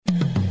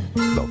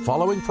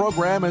following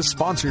program is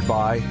sponsored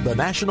by the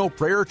National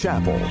Prayer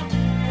Chapel.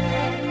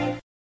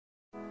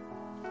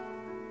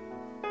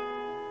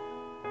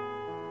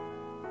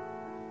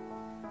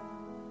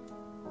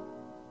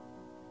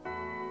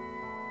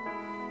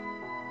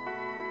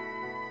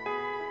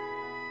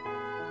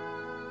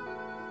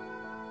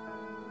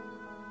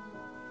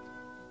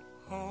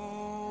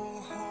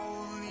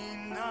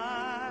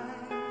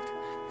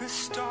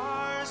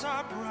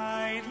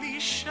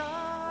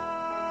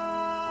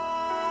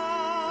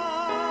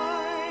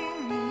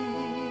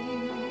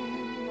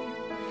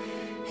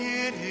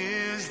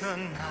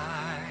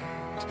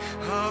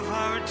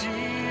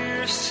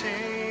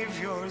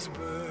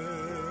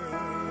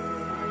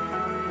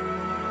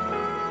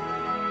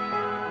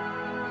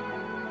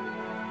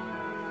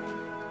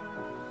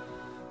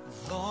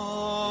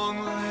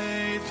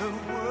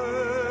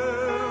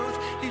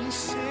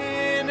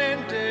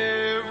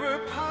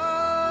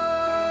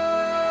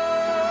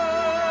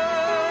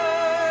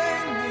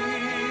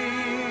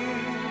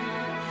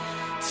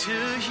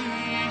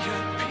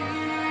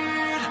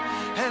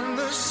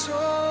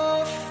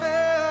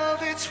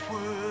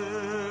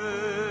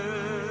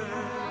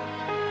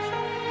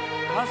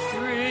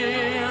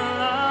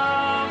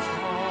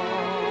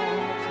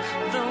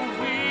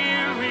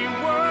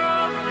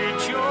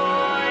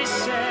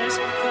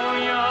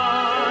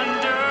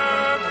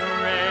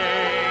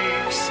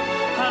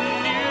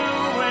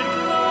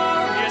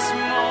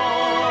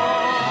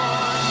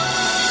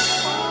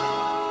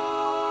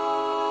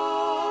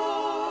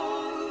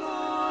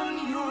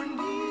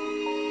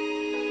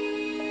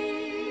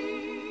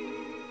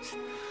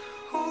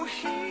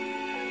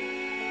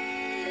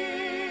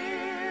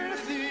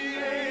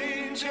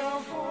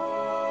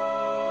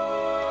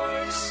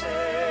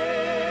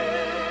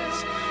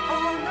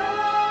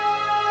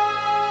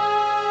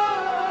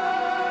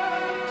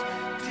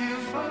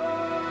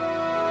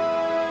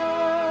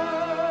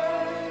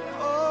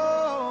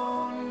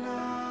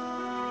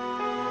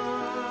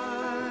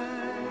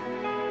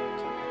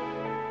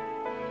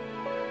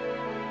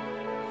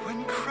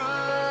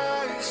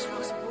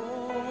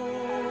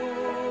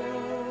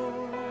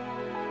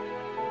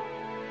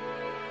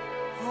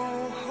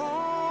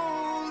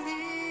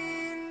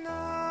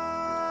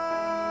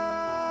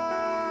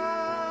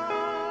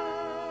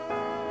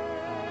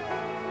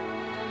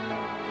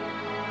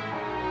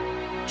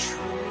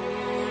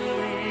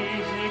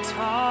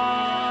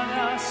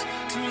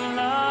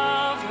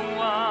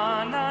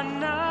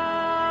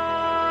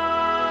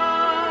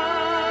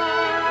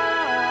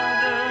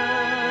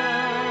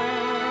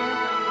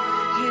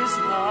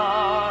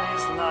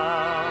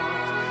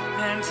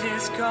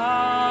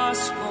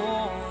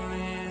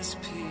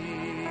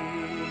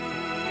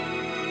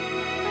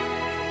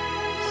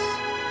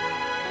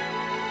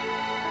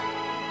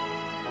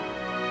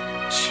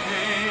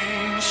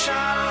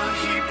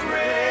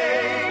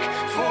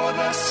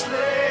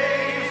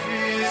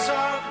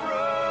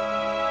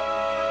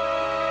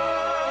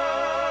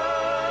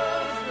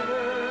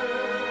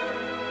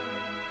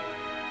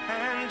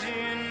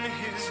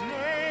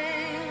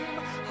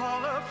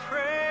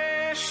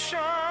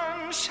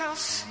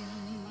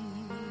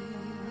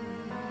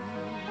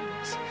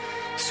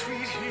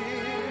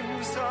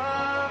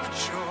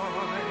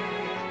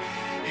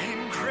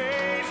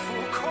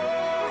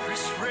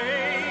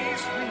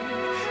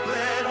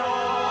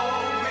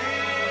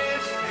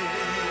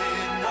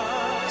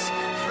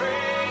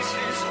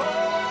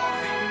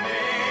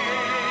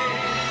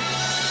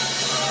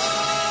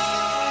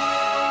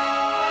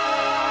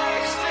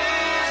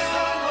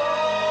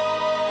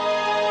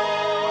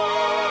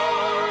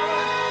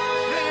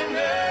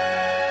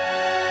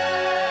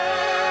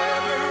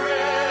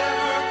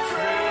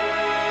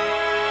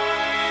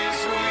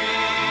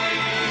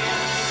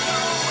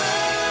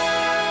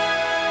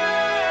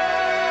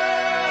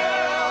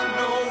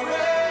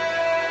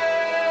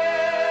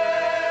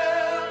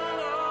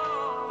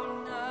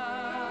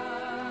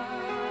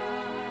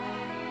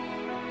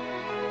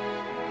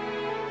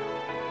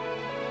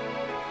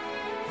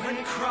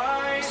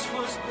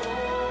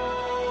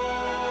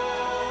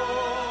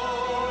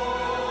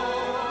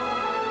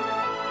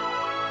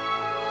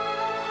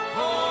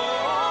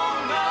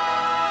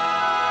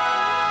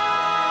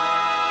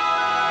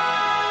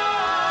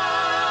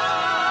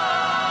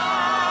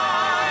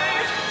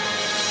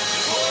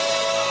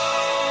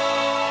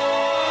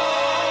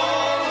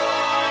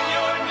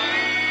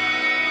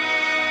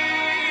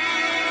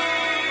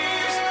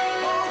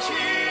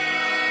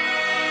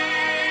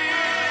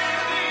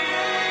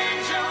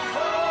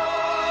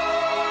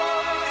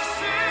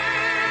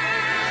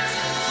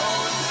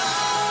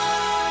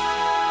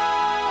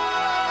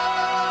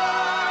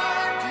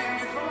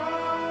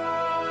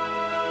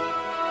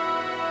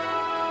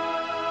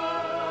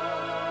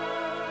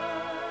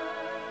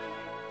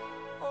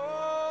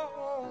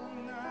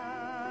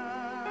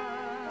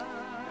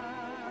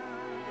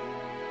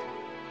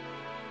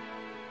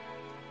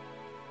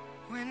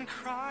 when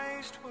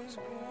Christ was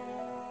born.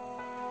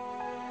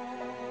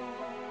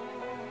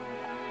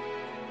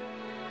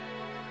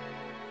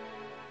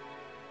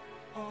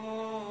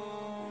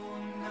 Oh,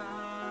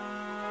 night.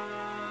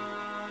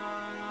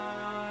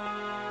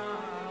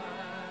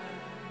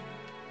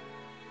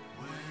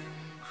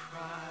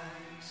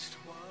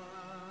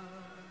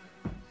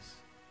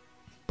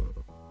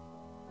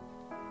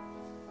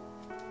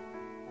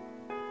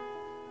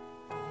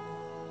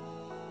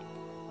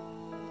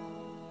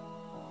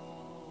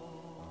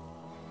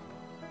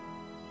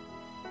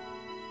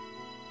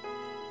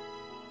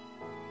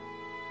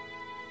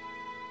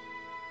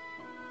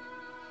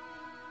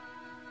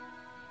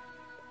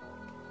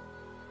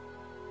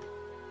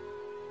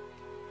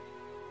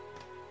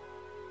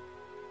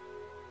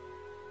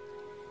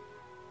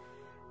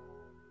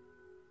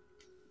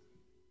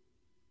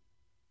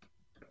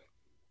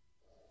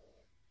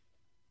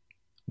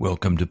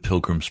 Welcome to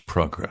Pilgrim's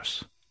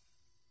Progress.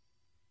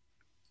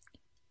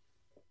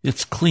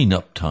 It's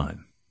cleanup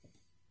time.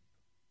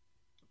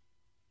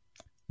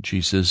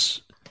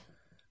 Jesus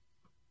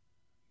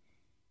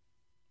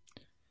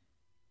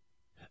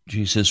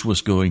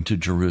was going to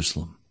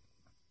Jerusalem.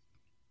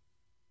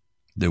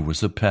 There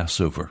was a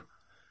Passover.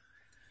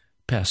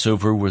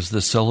 Passover was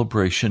the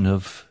celebration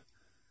of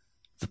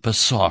the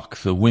Pesach,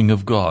 the wing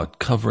of God,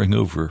 covering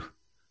over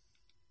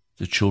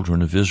the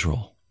children of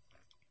Israel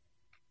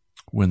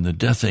when the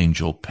death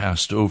angel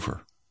passed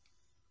over.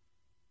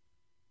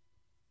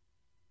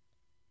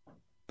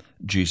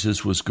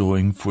 Jesus was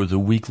going for the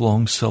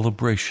week-long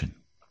celebration.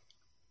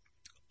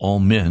 All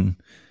men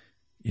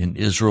in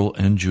Israel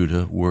and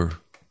Judah were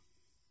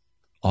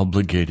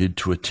obligated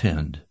to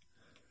attend.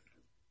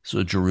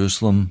 So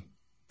Jerusalem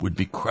would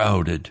be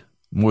crowded.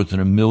 More than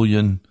 1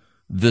 million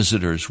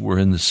visitors were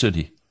in the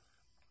city.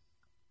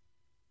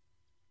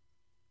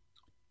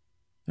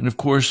 And of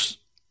course,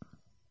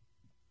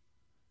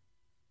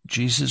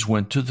 Jesus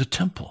went to the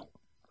temple.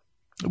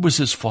 It was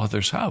his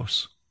Father's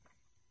house.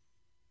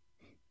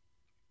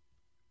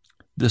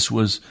 This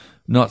was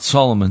not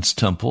Solomon's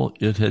temple.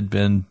 It had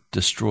been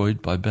destroyed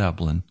by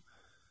Babylon.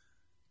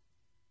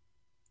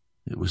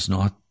 It was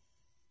not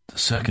the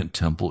second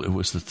temple. It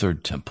was the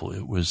third temple.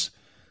 It was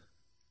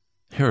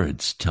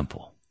Herod's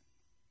temple.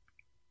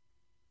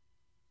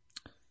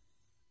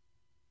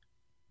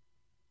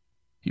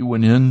 He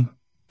went in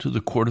to the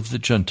court of the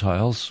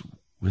Gentiles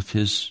with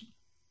his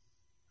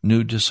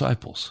new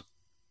disciples.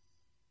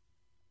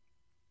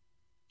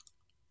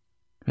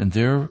 And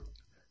there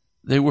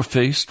they were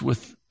faced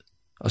with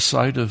a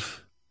sight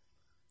of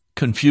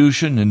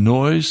confusion and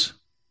noise,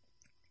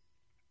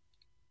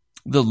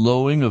 the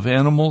lowing of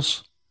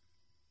animals,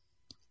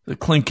 the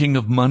clinking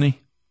of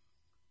money.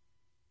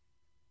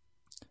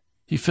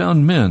 He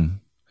found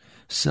men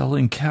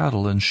selling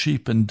cattle and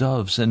sheep and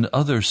doves, and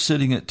others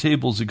sitting at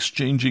tables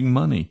exchanging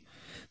money.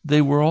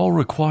 They were all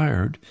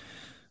required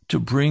to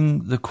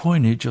bring the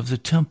coinage of the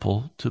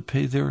temple to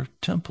pay their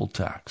temple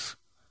tax.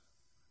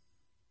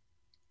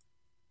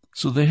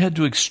 So they had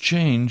to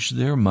exchange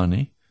their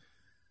money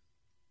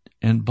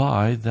and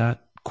buy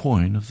that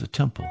coin of the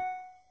temple.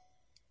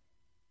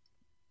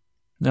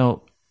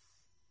 Now,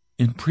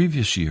 in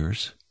previous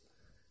years,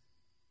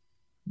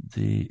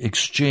 the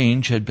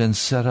exchange had been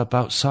set up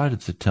outside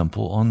of the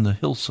temple on the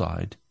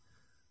hillside.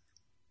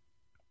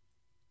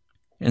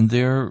 And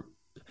there,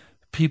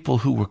 people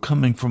who were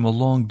coming from a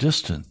long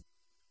distance,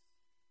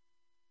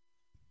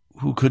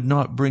 who could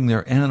not bring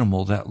their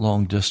animal that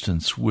long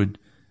distance, would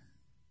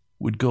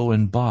go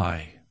and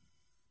buy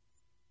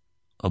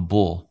a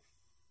bull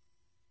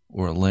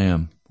or a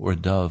lamb or a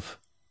dove,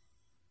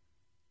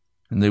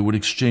 and they would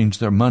exchange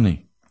their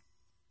money.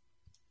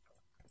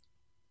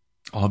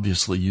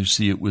 Obviously, you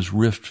see it was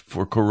rift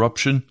for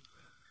corruption,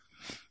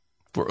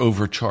 for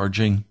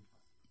overcharging.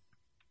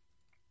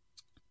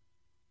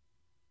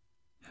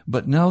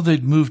 But now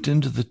they'd moved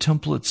into the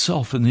temple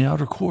itself in the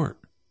outer court.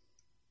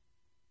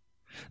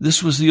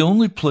 This was the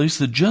only place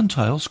the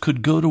Gentiles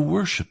could go to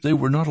worship. They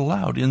were not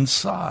allowed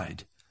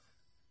inside.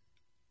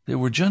 They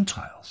were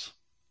Gentiles.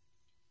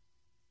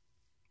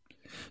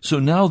 So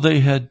now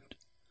they had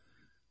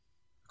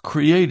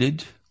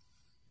created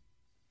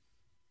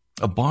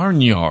a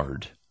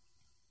barnyard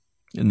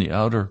in the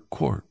outer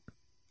court,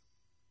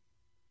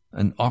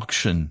 an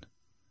auction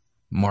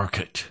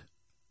market.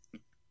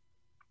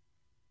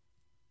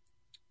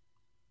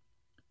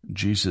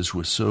 Jesus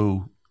was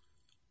so,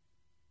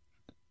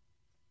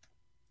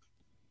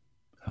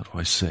 how do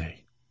I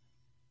say,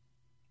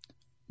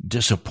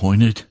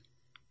 disappointed,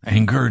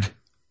 angered.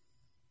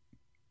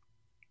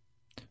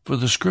 For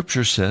the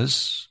scripture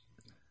says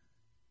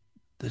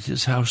that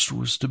his house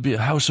was to be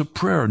a house of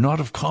prayer,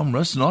 not of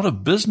commerce, not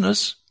of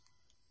business.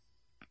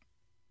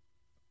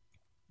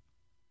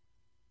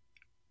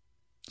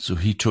 So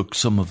he took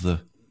some of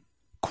the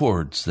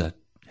cords that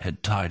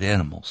had tied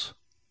animals,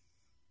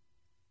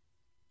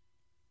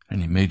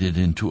 and he made it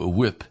into a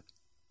whip.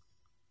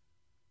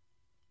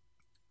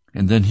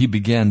 And then he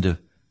began to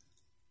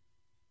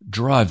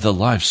drive the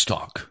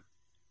livestock,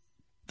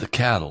 the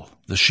cattle,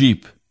 the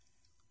sheep.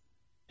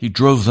 He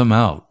drove them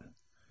out,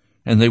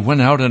 and they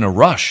went out in a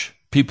rush.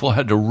 People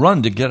had to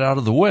run to get out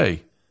of the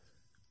way.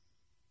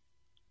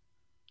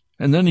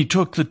 And then he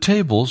took the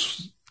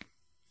tables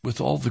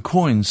with all the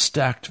coins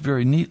stacked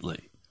very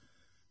neatly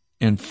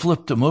and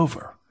flipped them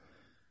over.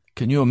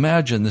 Can you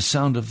imagine the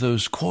sound of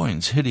those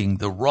coins hitting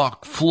the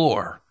rock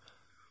floor?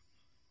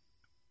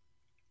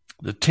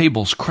 The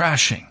tables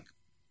crashing.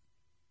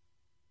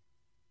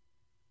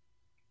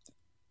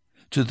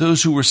 To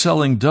those who were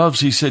selling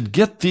doves, he said,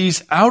 "Get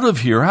these out of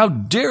here. How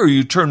dare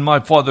you turn my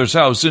Father's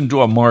house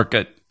into a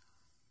market?"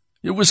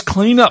 It was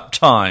cleanup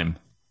time.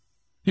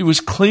 He was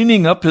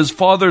cleaning up his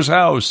Father's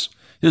house.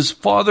 His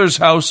Father's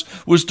house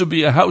was to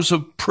be a house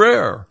of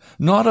prayer,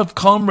 not of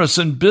commerce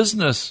and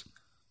business,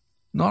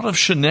 not of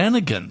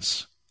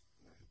shenanigans.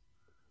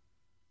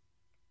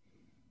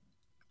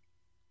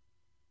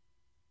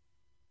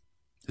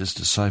 His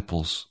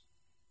disciples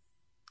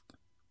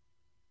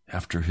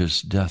after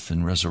his death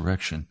and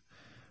resurrection,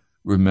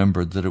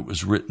 remembered that it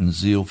was written,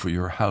 "Zeal for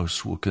your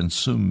house will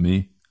consume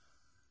me."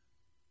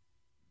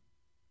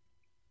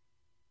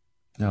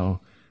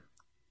 Now,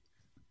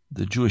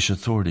 the Jewish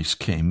authorities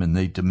came and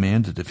they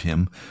demanded of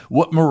him,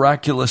 "What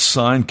miraculous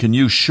sign can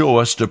you show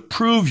us to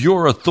prove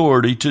your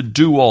authority to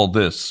do all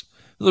this?"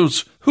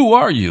 Who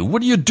are you?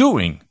 What are you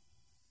doing?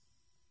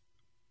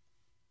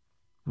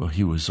 Well,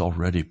 he was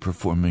already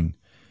performing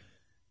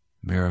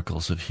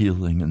miracles of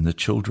healing, and the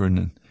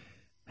children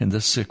and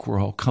the sick were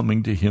all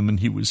coming to him, and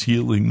he was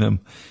healing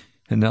them.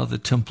 And now the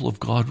temple of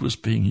God was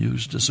being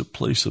used as a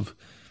place of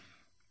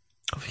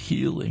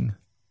healing,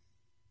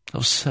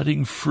 of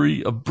setting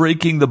free, of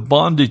breaking the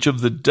bondage of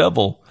the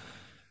devil.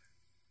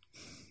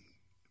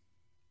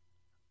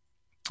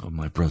 Oh,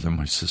 my brother,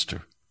 my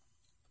sister,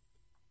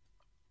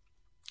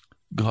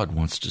 God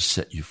wants to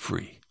set you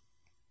free.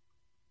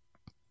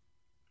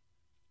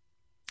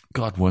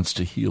 God wants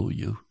to heal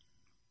you.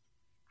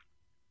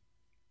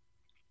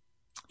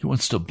 He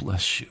wants to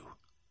bless you.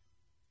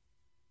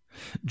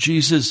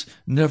 Jesus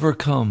never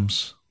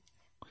comes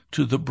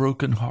to the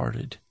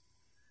brokenhearted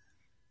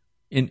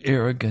in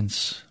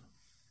arrogance.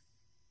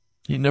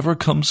 He never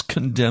comes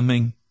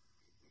condemning.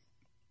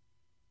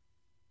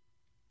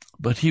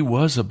 But he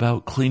was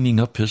about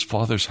cleaning up his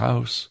Father's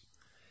house.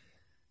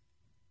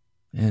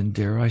 And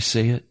dare I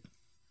say it,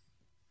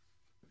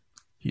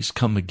 he's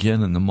come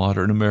again in the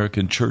modern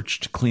American church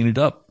to clean it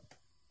up.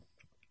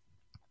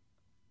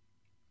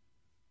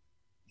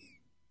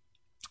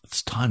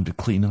 It's time to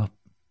clean up.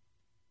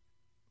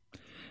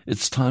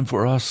 It's time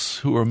for us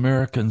who are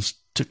Americans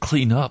to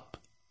clean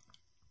up.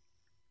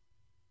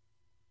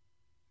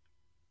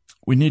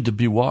 We need to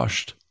be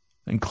washed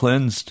and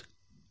cleansed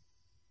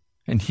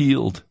and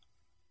healed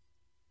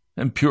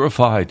and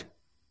purified.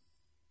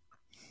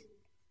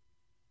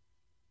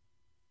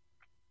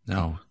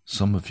 Now,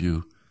 some of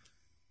you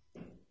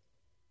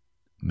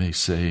may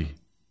say,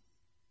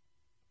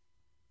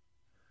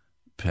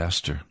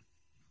 "Pastor,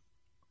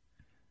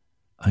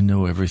 I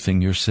know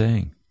everything you're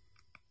saying.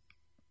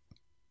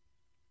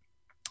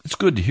 It's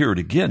good to hear it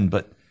again,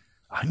 but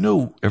I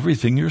know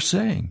everything you're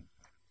saying."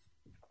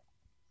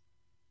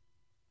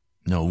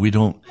 No, we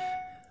don't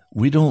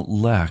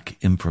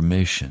lack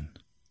information.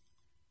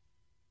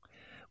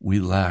 We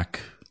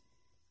lack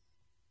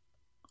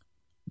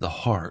the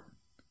heart,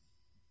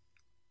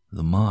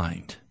 the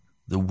mind,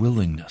 the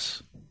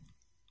willingness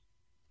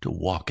to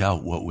walk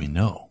out what we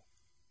know.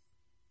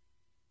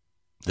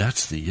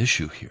 That's the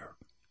issue here.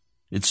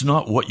 It's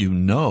not what you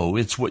know,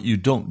 it's what you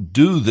don't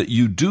do that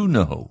you do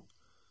know.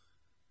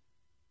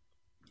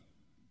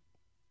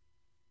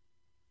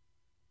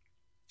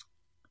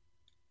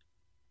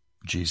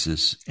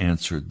 Jesus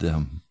answered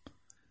them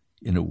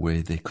in a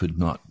way they could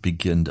not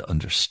begin to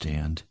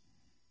understand.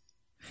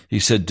 He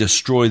said,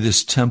 "Destroy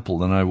this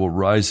temple and I will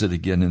rise it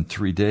again in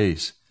 3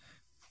 days."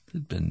 It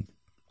had been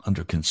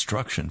under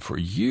construction for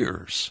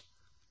years,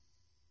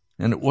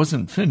 and it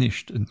wasn't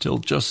finished until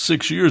just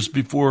 6 years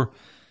before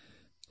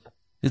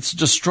its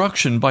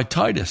destruction by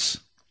Titus.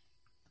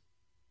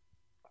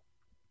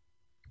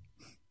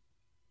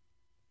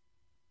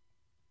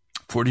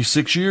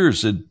 "46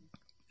 years it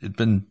had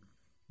been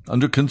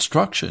under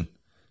construction.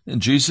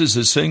 And Jesus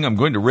is saying, "I'm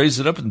going to raise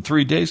it up in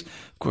 3 days."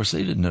 Of course,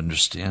 they didn't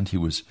understand he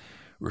was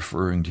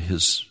referring to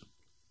his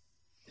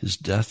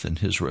death and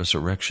his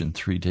resurrection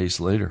 3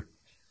 days later.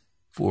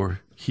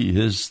 For he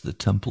is the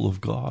temple of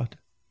God.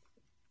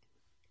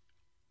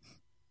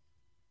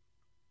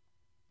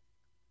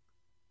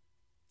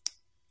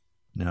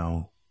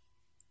 Now,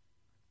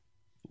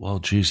 while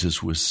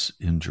Jesus was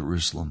in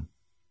Jerusalem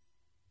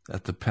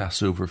at the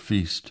Passover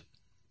feast,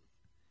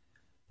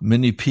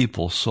 many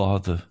people saw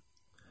the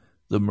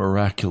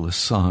miraculous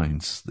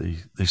signs.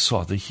 They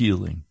saw the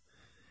healing.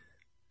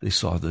 They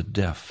saw the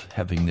deaf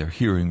having their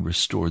hearing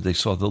restored. They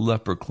saw the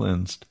leper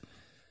cleansed.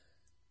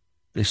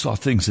 They saw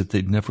things that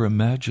they'd never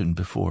imagined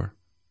before.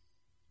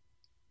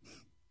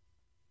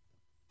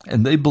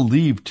 And they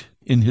believed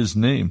in his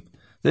name.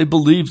 They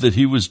believed that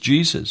he was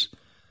Jesus.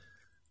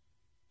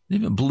 They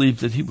even believed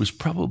that he was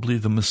probably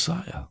the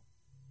Messiah.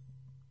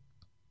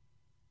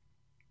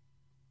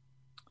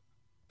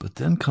 But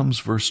then comes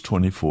verse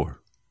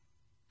 24.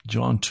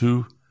 John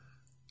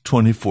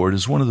 2:24. It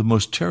is one of the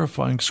most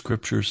terrifying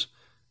scriptures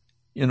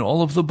in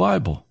all of the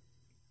Bible.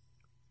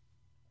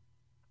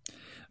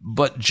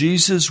 But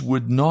Jesus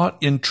would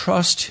not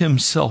entrust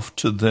himself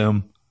to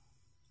them,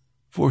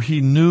 for he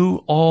knew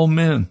all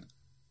men.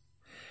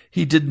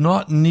 He did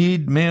not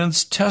need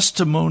man's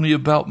testimony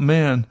about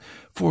man,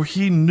 for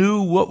he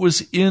knew what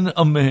was in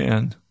a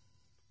man.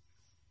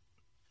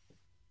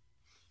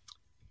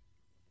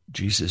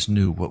 Jesus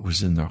knew what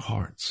was in their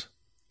hearts,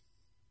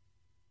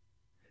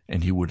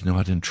 and he would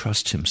not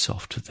entrust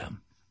himself to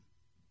them,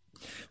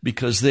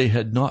 because they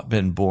had not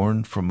been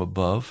born from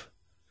above.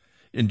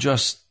 In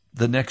just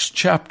the next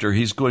chapter,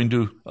 he's going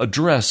to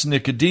address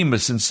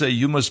Nicodemus and say,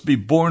 "You must be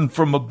born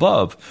from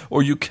above,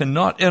 or you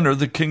cannot enter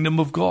the kingdom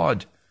of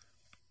God."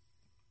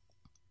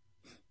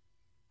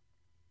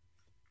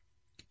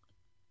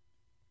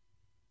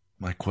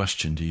 My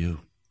question to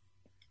you: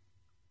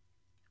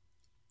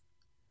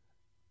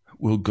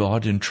 will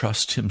God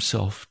entrust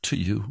himself to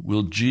you?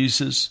 Will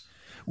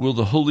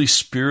the Holy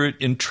Spirit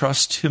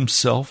entrust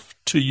himself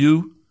to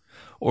you?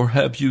 Or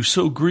have you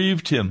so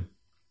grieved him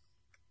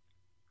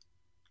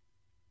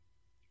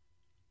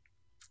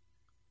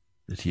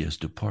that he has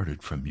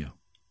departed from you?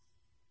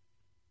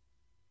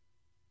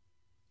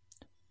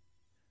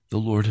 The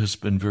Lord has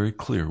been very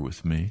clear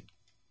with me,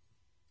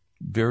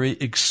 very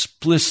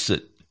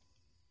explicit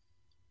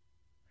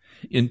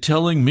in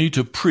telling me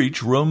to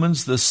preach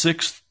Romans the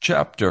 6th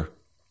chapter,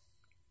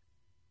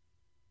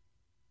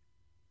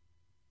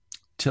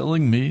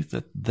 telling me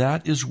that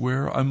that is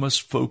where I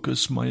must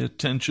focus my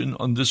attention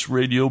on this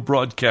radio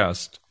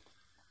broadcast.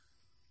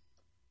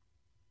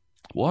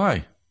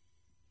 Why?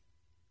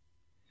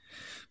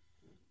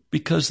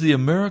 Because the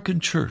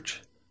American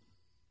church,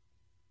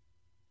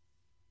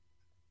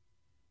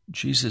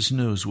 Jesus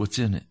knows what's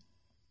in it.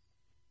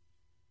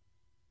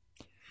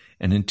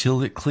 And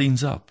until it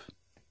cleans up,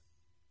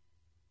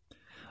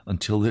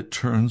 until it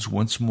turns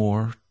once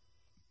more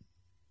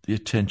the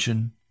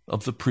attention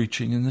of the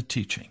preaching and the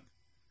teaching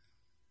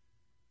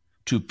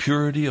to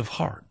purity of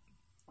heart,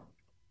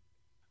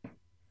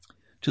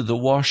 to the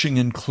washing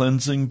and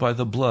cleansing by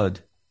the blood,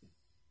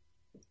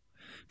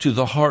 to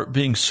the heart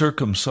being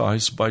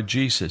circumcised by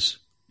Jesus,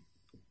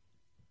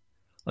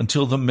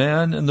 until the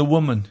man and the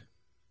woman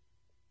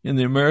in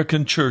the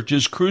American church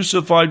is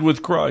crucified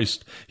with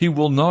Christ, he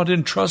will not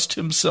entrust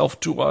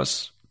himself to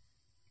us.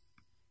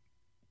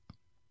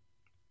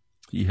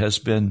 He has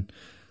been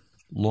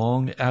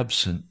long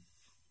absent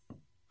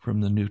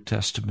from the New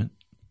Testament.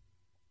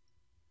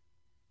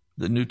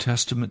 The New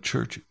Testament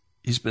church,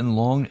 he's been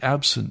long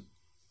absent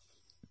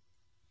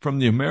from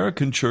the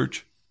American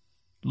church.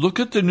 Look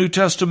at the New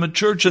Testament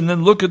church and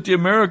then look at the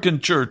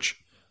American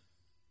church.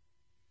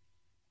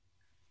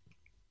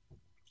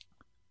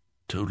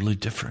 Totally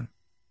different.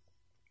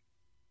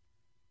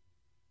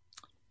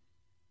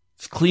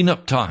 It's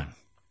cleanup time.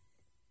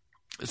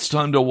 It's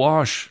time to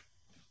wash.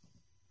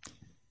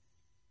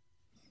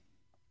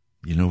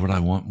 You know what I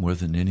want more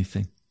than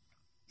anything?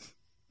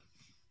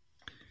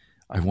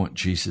 I want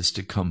Jesus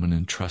to come and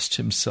entrust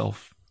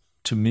himself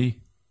to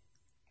me,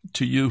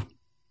 to you.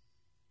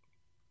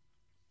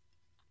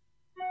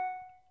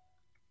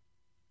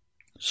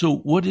 So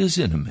what is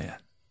in a man?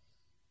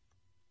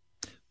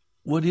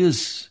 What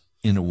is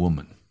in a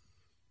woman?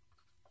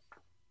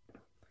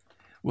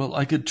 Well,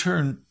 I could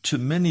turn to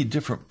many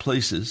different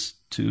places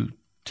to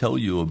tell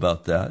you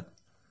about that.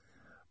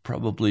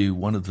 Probably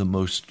one of the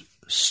most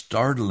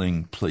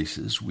startling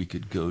places we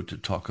could go to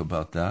talk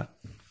about that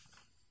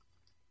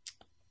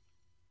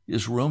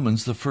is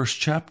Romans, the 1st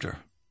chapter.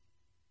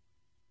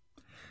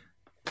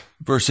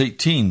 Verse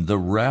 18, the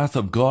wrath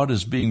of God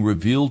is being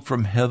revealed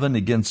from heaven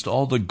against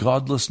all the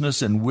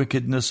godlessness and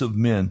wickedness of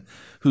men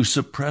who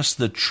suppress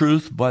the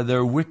truth by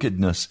their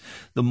wickedness.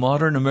 The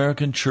modern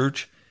American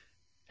church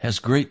has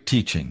great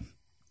teaching,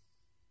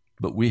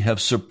 but we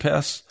have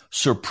suppressed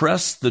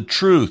the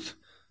truth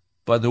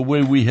by the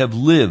way we have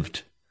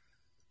lived,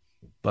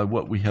 by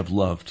what we have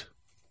loved.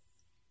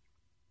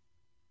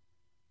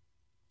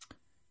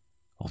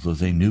 Although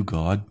they knew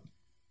God,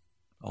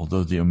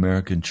 although the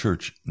American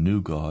church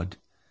knew God,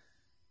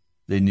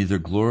 they neither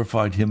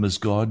glorified him as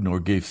God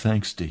nor gave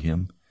thanks to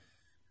him,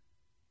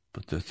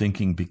 but their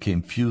thinking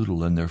became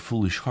futile and their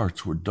foolish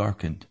hearts were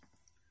darkened.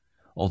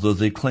 Although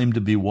they claimed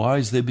to be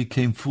wise, they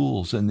became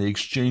fools, and they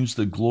exchanged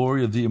the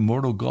glory of the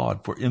immortal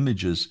God for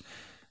images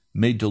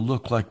made to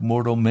look like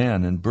mortal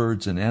man and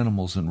birds and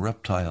animals and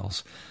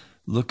reptiles.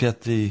 Look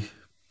at the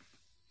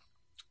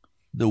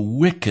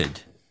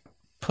wicked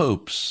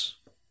Pope's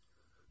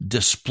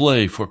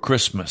display for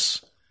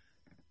Christmas.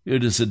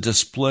 It is a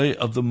display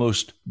of the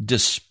most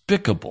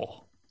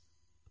despicable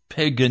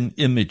pagan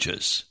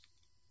images.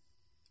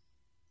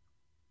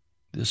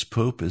 This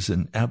Pope is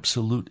an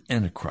absolute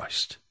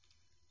Antichrist.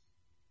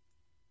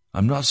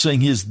 I'm not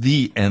saying he is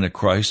the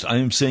Antichrist. I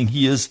am saying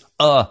he is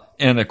a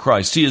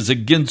Antichrist. He is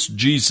against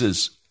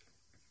Jesus.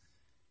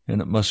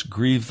 And it must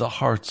grieve the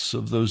hearts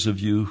of those of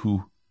you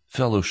who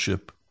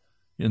fellowship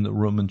in the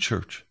Roman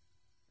Church.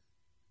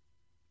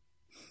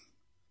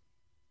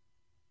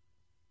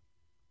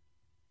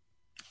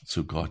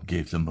 So God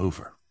gave them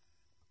over.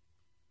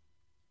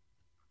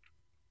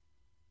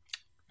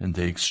 And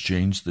they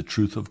exchanged the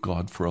truth of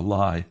God for a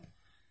lie,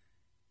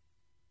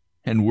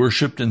 and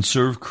worshipped and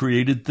served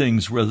created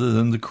things rather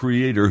than the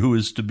Creator, who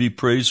is to be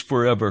praised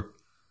forever.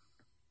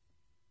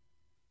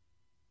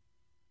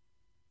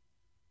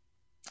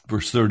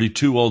 Verse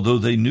 32, although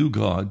they knew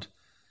God,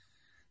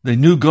 they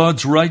knew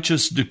God's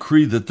righteous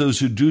decree that those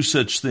who do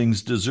such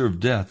things deserve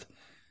death.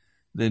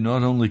 They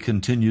not only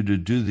continue to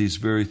do these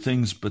very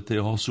things, but they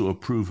also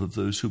approve of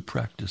those who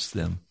practice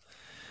them.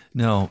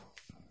 Now,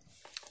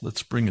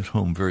 let's bring it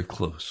home very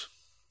close.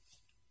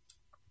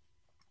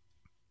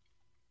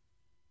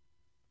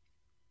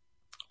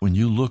 When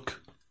you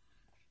look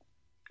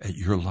at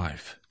your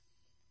life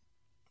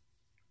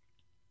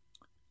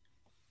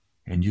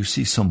and you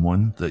see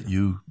someone that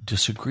you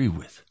disagree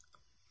with,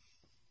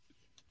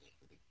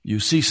 You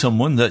see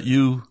someone that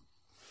you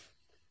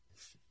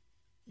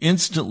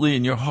instantly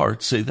in your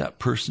heart say that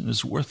person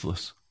is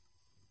worthless.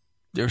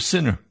 They're a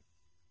sinner.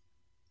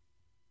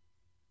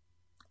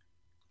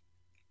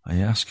 I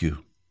ask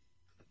you,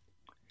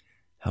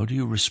 how do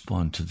you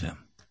respond to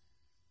them?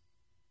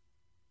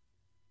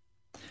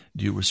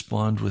 Do you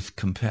respond with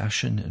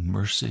compassion and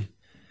mercy?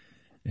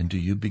 And do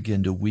you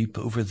begin to weep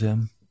over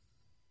them?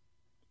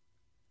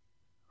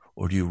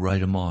 Or do you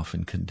write them off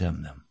and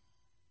condemn them?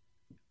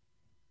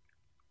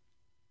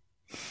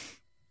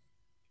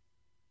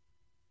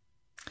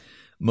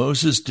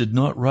 Moses did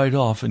not write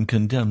off and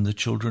condemn the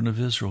children of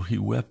Israel. He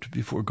wept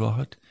before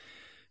God.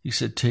 He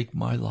said, take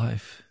my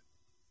life,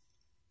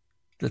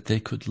 that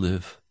they could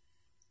live.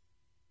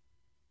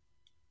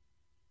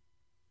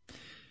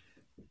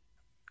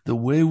 The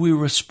way we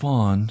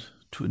respond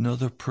to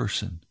another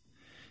person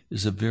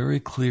is a very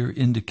clear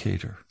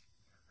indicator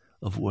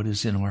of what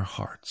is in our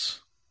hearts.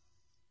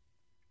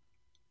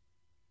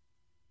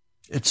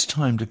 It's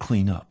time to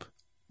clean up.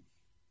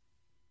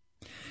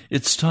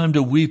 It's time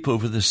to weep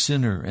over the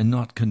sinner and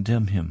not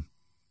condemn him.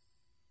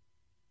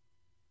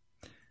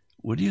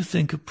 What do you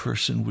think a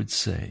person would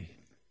say?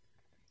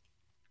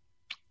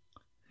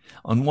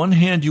 On one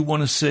hand, you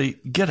want to say,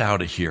 get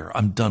out of here,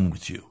 I'm done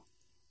with you.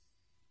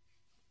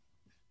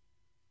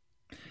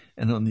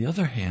 And on the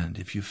other hand,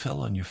 if you fell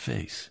on your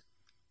face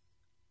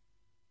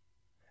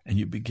and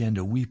you began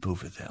to weep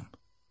over them,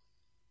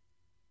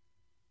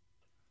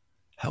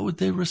 how would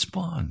they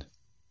respond?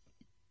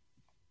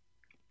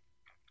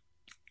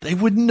 They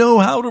wouldn't know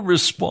how to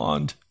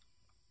respond.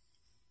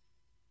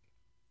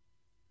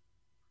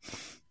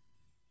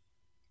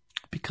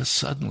 Because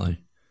suddenly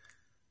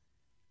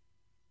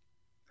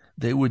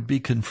they would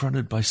be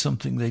confronted by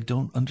something they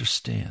don't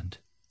understand.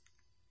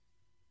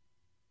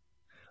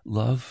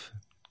 Love,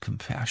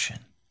 compassion,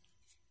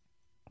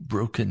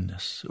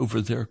 brokenness over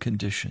their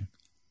condition.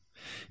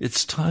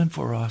 It's time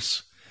for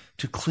us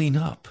to clean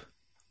up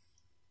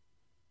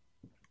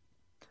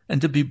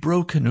and to be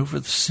broken over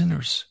the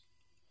sinners,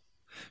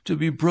 to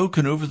be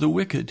broken over the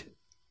wicked.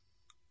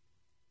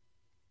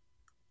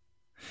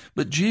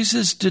 But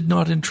Jesus did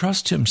not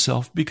entrust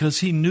himself because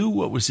he knew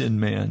what was in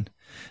man.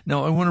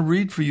 Now I want to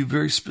read for you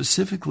very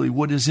specifically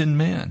what is in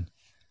man.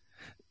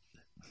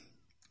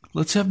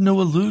 Let's have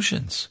no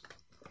illusions.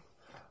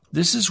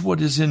 This is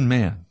what is in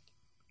man.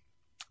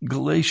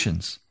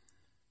 Galatians,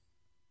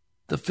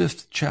 the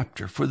 5th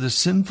chapter. For the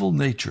sinful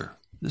nature,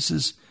 this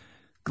is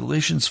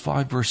Galatians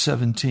 5 verse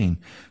 17.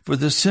 For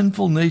the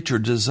sinful nature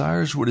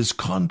desires what is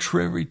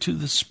contrary to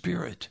the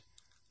Spirit,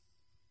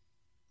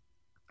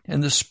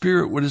 and the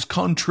Spirit what is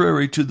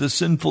contrary to the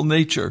sinful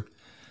nature.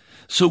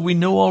 So we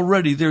know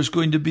already there's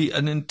going to be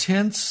an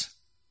intense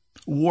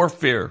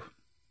warfare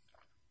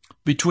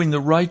between the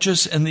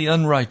righteous and the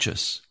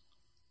unrighteous.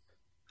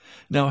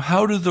 Now,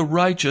 how do the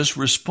righteous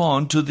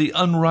respond to the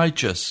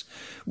unrighteous?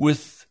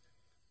 With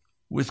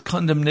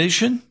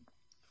condemnation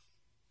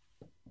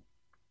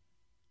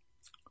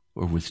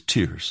or with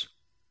tears?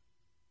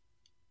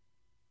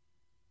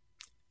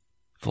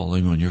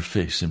 Falling on your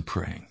face and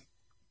praying.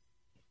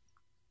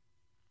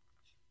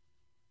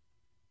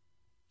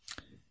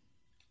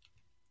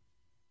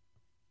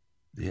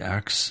 The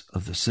acts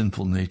of the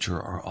sinful nature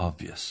are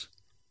obvious.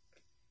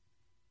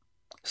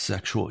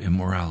 Sexual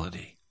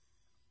immorality,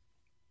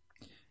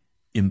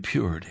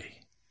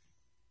 impurity,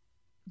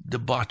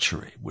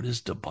 debauchery. What is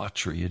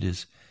debauchery? It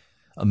is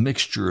a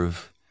mixture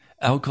of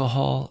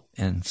alcohol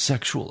and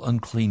sexual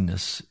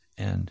uncleanness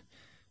and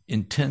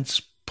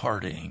intense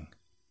partying.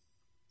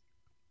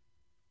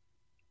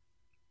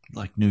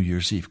 Like New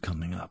Year's Eve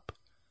coming up,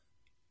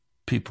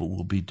 people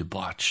will be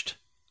debauched.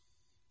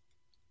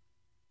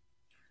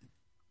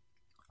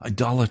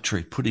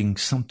 Idolatry, putting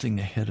something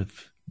ahead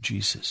of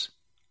Jesus.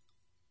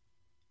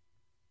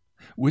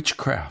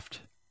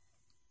 Witchcraft,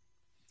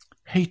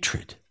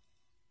 hatred,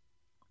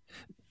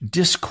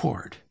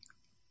 discord,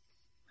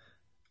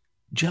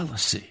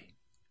 jealousy,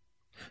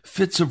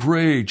 fits of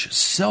rage,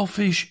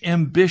 selfish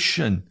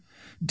ambition,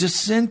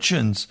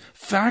 dissensions,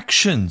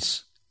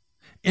 factions,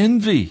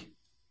 envy,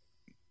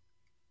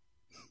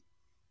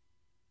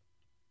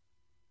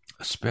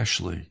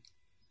 especially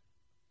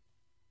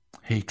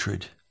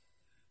hatred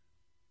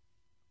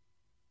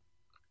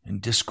and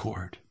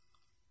discord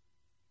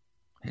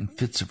and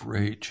fits of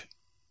rage.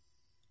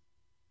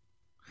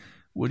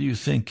 What do you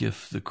think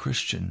if the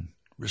Christian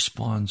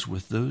responds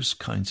with those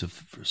kinds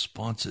of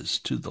responses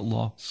to the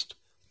lost,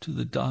 to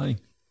the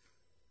dying?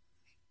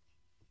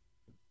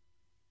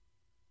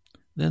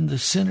 Then the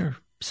sinner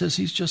says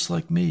he's just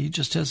like me. He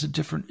just has a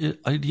different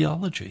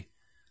ideology.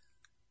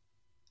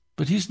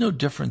 But he's no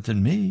different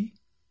than me.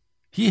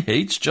 He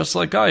hates just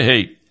like I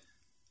hate.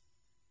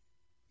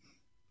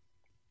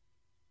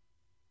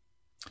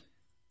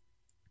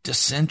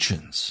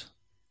 Dissensions,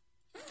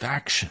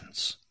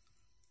 factions,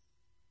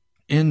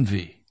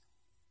 envy.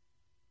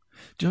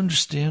 Do you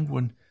understand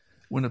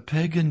when a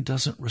pagan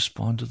doesn't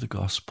respond to the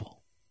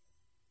gospel?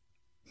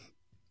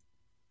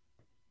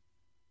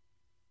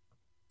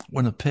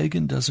 When a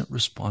pagan doesn't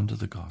respond to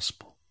the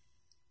gospel,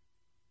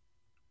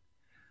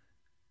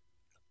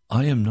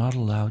 I am not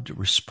allowed to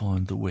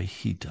respond the way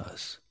he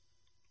does.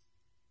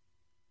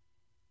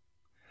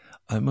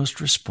 I must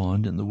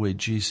respond in the way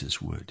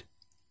Jesus would.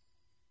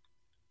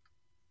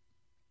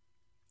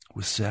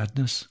 With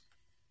sadness,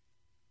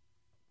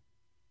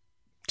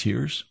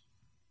 tears,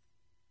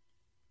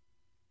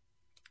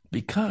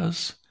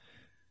 because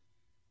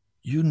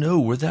you know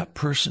where that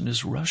person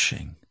is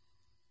rushing.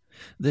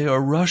 They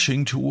are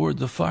rushing toward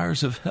the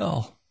fires of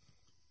hell,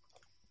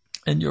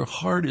 and your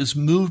heart is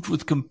moved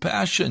with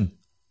compassion.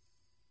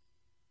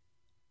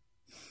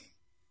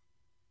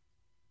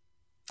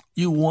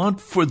 You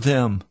want for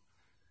them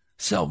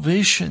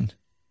salvation.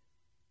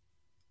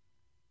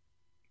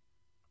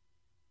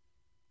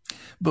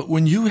 But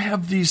when you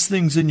have these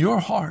things in your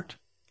heart,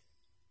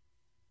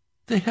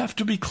 they have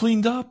to be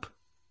cleaned up.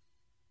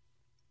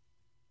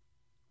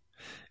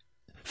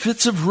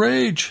 Fits of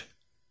rage,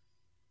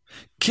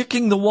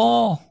 kicking the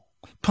wall,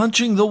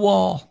 punching the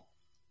wall,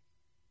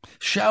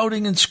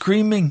 shouting and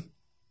screaming,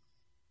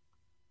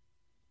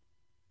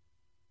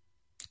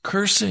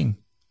 cursing.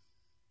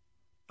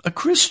 A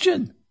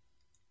Christian.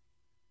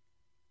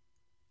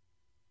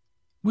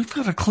 We've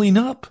got to clean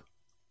up.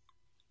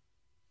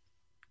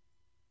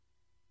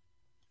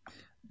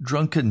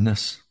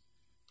 Drunkenness.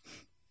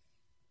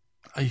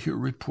 I hear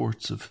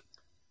reports of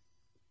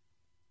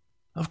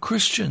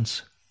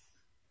Christians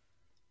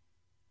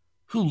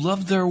who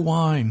love their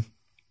wine.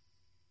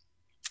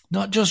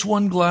 Not just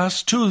one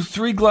glass, 2,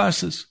 3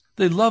 glasses.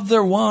 They love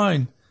their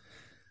wine.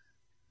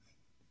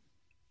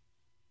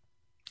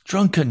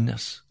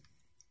 Drunkenness.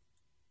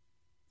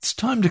 It's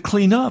time to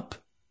clean up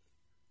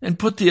and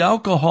put the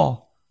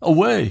alcohol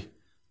away.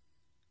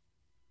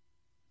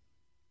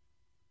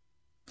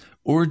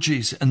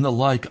 Orgies and the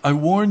like. I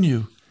warn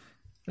you,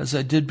 as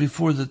I did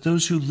before, that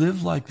those who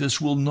live like this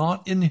will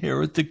not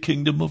inherit the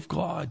kingdom of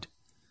God.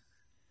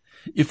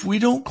 If we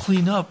don't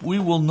clean up, we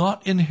will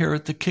not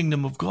inherit the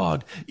kingdom of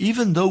God,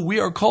 even though we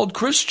are called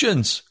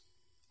Christians.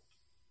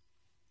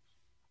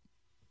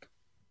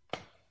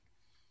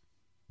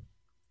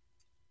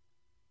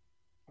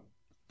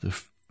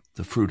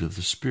 The fruit of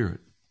the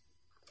Spirit.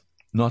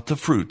 Not the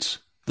fruits.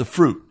 The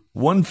fruit.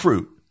 One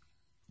fruit.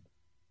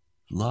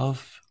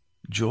 Love,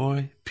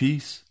 joy,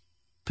 peace,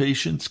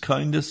 patience,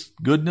 kindness,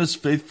 goodness,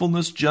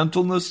 faithfulness,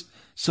 gentleness,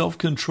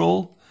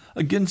 self-control.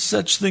 Against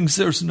such things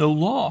there's no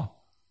law.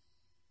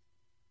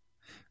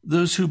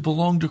 Those who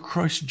belong to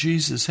Christ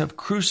Jesus have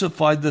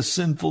crucified the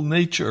sinful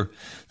nature.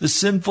 The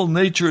sinful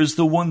nature is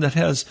the one that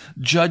has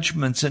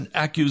judgments and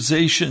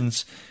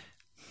accusations,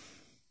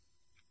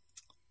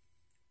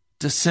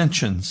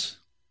 dissensions,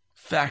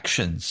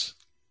 factions.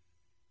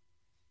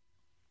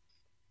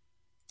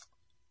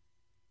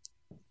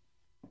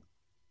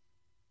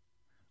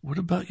 What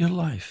about your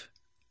life?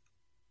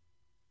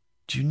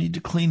 Do you need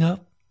to clean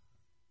up?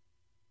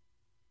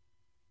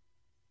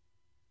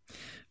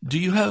 Do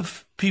you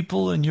have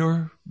people in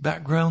your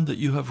background that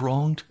you have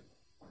wronged?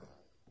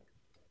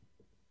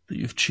 That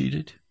you've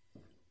cheated?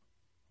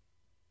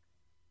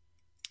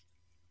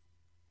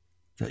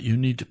 That you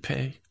need to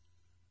pay?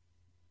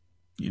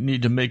 You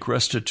need to make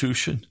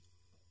restitution?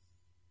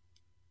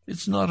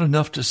 It's not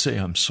enough to say,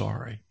 I'm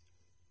sorry.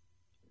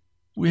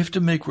 We have to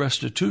make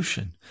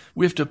restitution.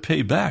 We have to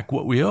pay back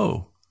what we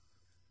owe.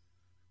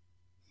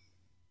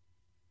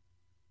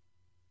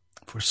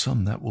 For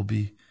some, that will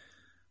be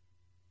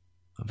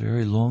a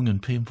very long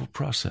and painful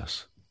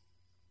process.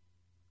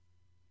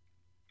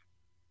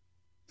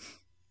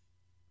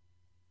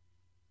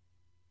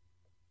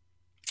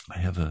 I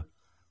have a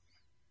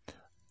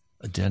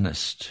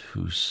dentist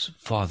whose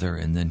father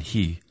and then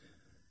he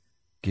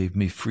gave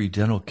me free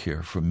dental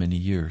care for many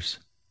years.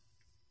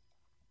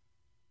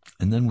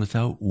 And then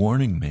without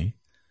warning me,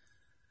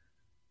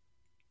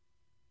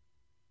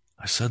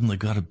 I suddenly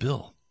got a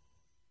bill.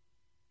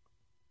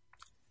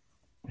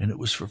 And it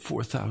was for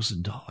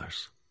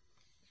 $4,000.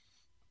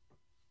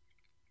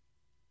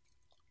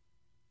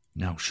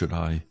 Now, should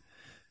I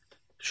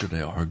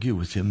argue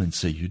with him and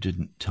say, you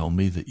didn't tell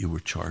me that you were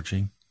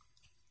charging?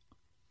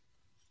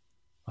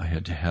 I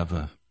had to have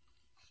a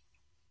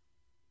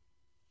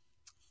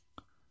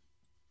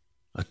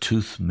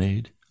tooth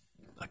made,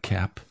 a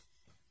cap.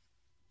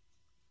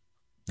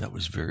 That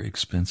was very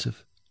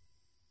expensive.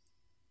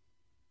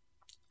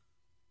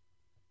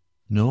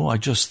 No, I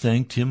just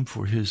thanked him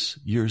for his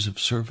years of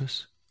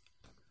service.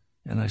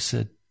 And I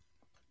said,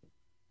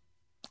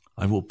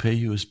 I will pay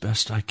you as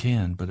best I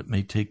can, but it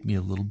may take me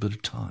a little bit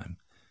of time.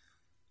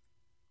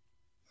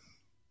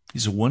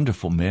 He's a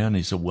wonderful man.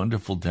 He's a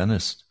wonderful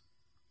dentist.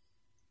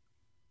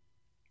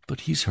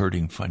 But he's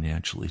hurting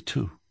financially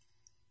too.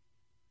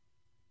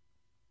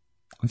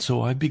 And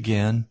so I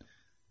began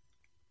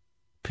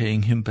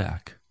paying him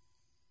back.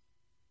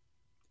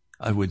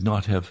 I would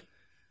not have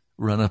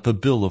run up a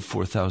bill of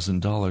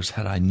 $4,000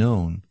 had I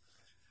known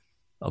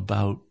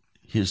about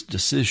his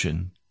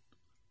decision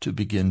to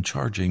begin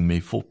charging me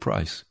full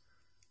price.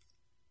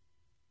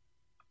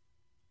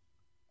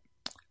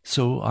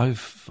 So I've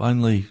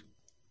finally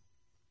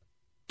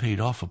paid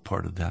off a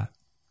part of that.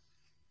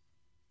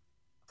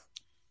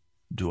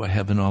 Do I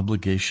have an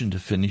obligation to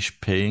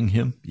finish paying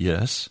him?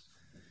 Yes.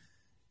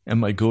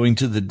 Am I going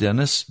to the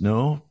dentist?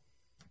 No.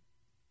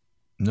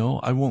 No,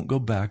 I won't go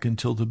back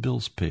until the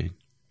bill's paid.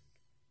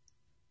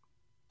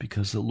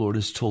 Because the Lord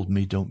has told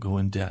me don't go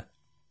in debt.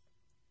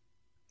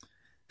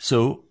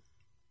 So,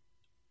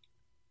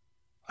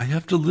 I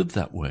have to live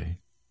that way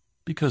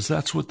because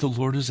that's what the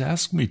Lord has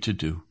asked me to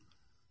do.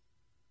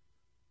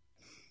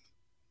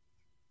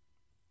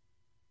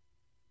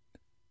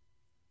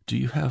 Do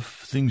you have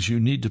things you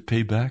need to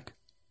pay back?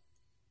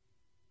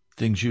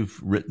 Things you've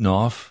written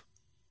off,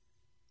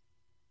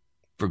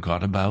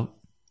 forgot about?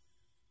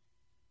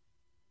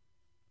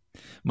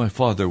 My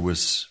father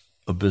was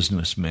a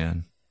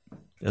businessman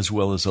as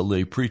well as a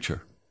lay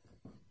preacher.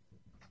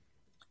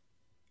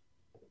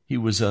 He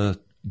was a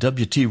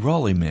W.T.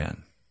 Raleigh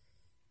man.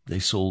 They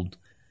sold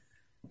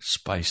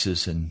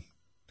spices and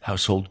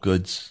household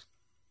goods,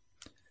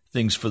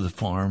 things for the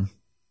farm.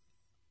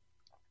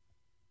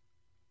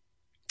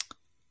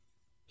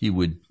 He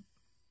would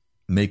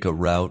make a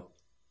route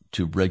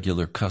to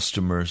regular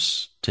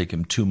customers, take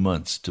him 2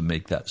 months to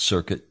make that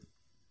circuit.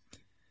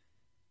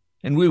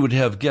 And we would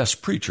have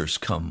guest preachers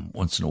come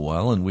once in a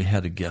while, and we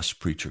had a guest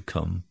preacher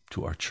come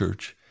to our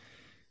church.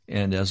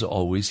 And as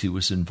always, he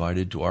was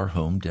invited to our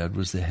home. Dad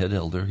was the head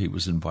elder. He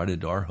was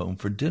invited to our home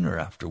for dinner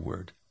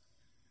afterward.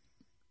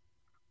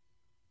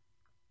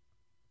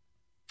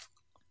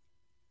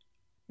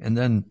 And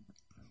then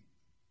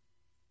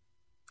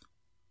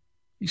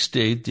he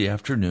stayed the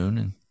afternoon,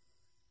 and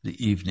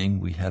the evening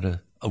we had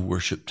a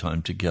worship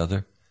time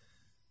together.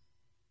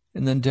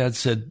 And then Dad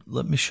said,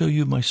 let me show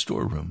you my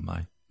storeroom,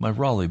 my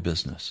Raleigh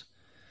business.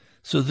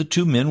 So the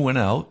two men went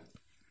out,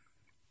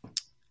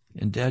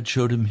 and Dad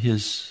showed him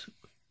his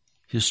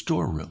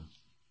storeroom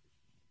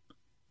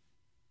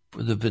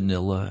for the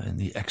vanilla and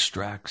the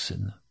extracts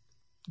and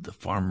the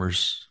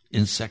farmers'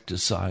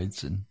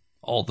 insecticides and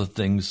all the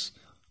things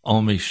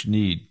Amish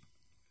need.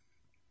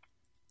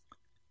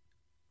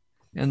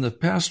 And the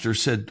pastor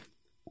said,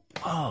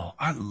 wow,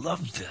 I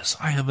love this.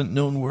 I haven't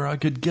known where I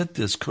could get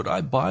this. Could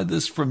I buy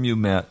this from you,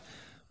 Matt?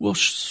 Well,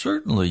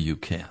 certainly you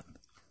can.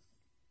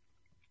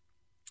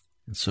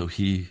 And so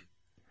he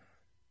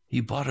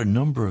bought a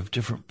number of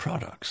different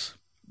products.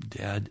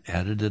 Dad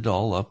added it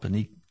all up, and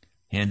he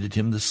handed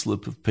him the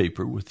slip of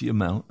paper with the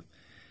amount.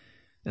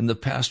 And the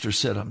pastor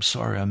said, I'm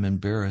sorry, I'm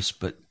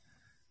embarrassed, but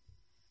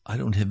I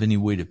don't have any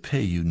way to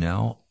pay you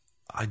now.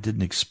 I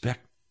didn't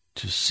expect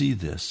to see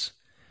this,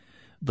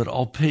 but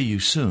I'll pay you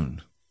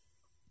soon.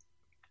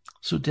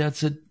 So Dad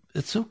said,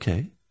 it's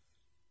okay.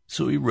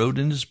 So he wrote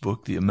in his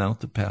book the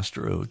amount the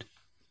pastor owed.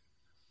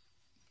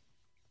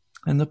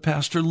 And the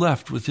pastor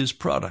left with his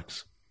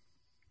products,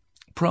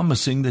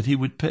 promising that he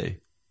would pay.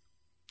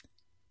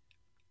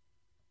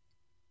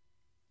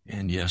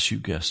 And yes, you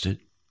guessed it.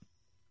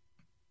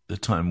 The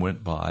time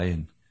went by,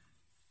 and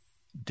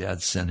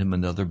Dad sent him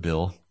another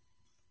bill.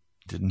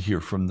 Didn't hear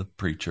from the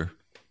preacher.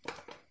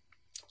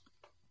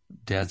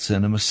 Dad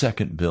sent him a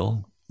second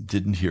bill.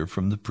 Didn't hear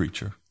from the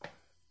preacher.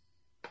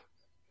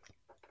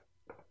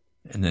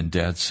 And then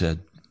Dad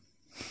said,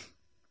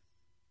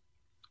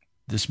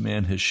 this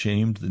man has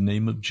shamed the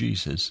name of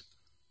Jesus,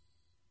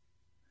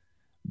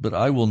 but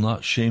I will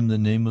not shame the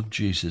name of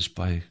Jesus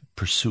by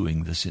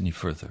pursuing this any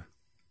further.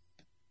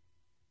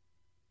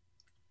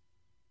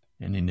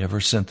 And he never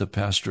sent the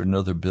pastor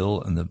another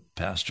bill, and the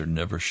pastor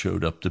never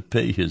showed up to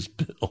pay his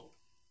bill.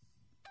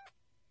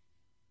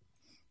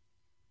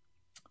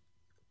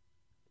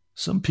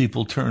 Some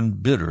people turn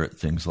bitter at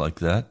things like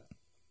that.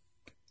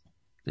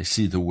 They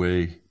see the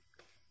way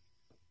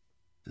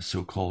the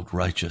so-called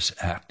righteous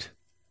act,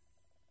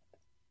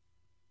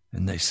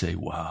 and they say,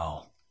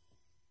 wow,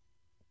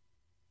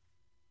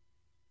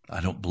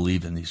 I don't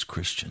believe in these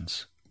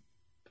Christians.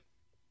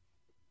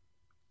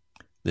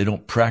 They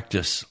don't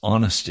practice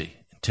honesty,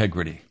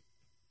 integrity.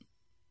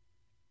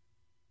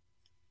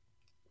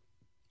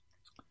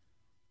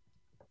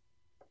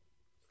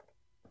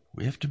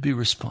 We have to be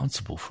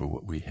responsible for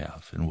what we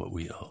have and what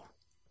we owe.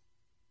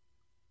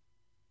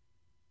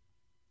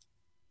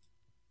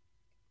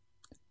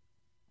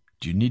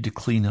 Do you need to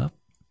clean up?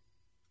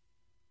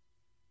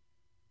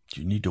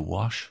 Do you need to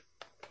wash?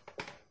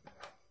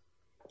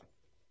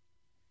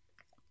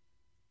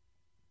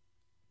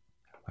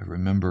 I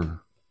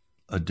remember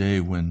a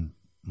day when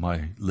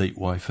my late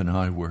wife and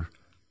I were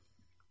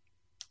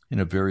in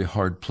a very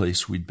hard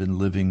place. We'd been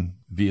living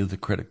via the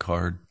credit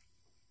card.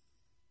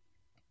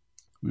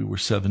 We were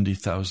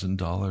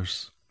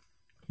 $70,000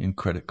 in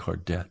credit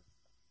card debt.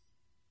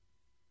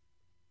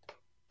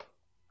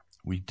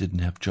 We didn't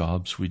have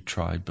jobs. We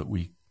tried, but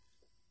we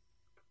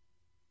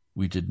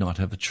did not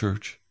have a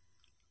church.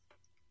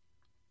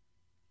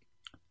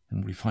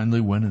 And we finally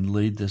went and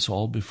laid this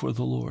all before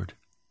the Lord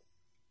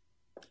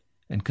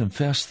and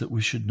confessed that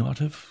we should not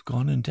have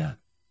gone in debt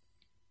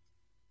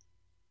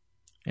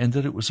and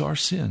that it was our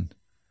sin.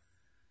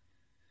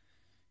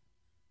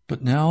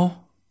 But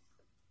now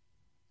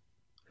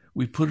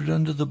we put it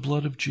under the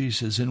blood of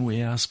Jesus and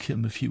we ask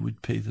him if he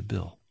would pay the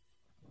bill.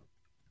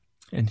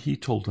 And he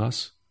told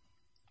us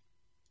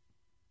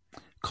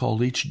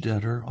call each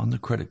debtor on the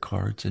credit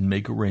cards and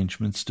make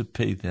arrangements to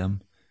pay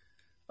them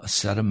a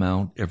set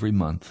amount every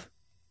month,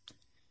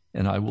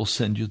 and I will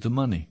send you the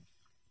money.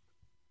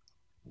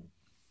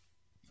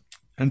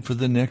 And for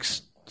the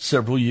next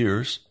several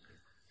years,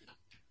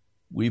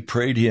 we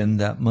prayed in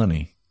that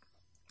money.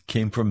 It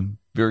came from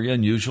very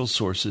unusual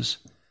sources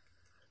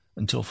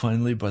until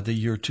finally by the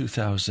year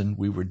 2000,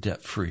 we were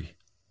debt-free.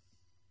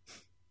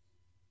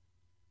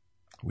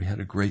 We had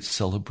a great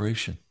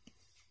celebration.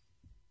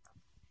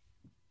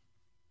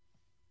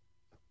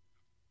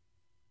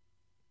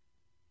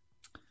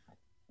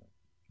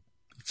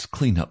 It's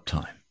cleanup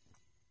time.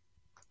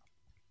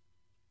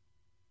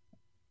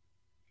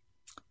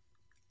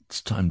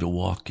 It's time to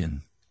walk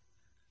in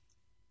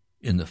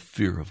the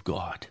fear of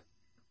God.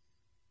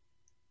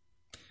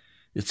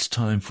 It's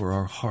time for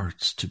our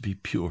hearts to be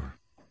pure.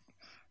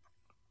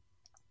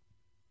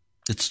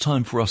 It's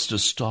time for us to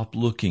stop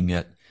looking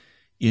at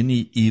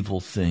any evil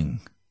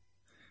thing,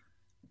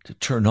 to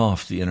turn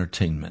off the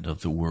entertainment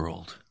of the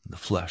world, the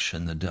flesh,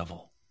 and the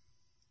devil.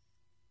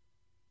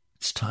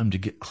 It's time to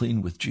get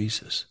clean with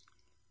Jesus.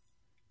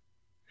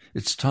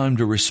 It's time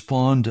to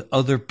respond to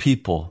other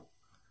people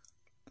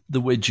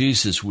the way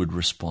Jesus would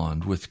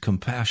respond, with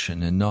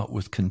compassion and not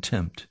with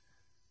contempt.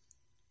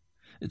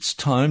 It's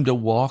time to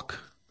walk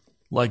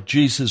like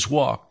Jesus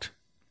walked.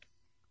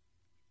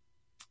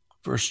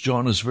 1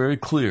 John is very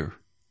clear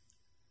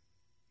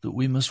that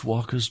we must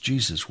walk as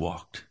Jesus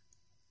walked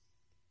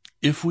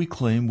if we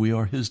claim we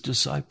are his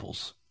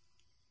disciples.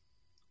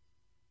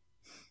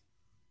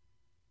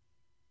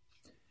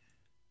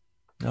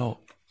 Now,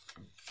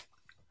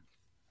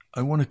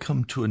 I want to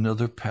come to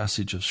another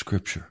passage of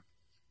Scripture.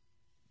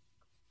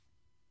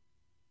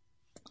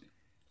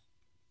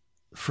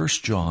 1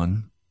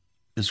 John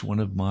is one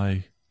of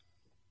my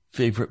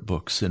favorite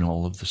books in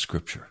all of the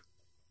Scripture.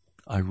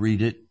 I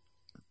read it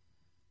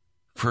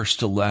first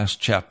to last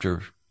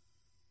chapter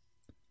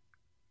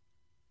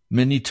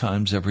many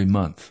times every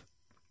month,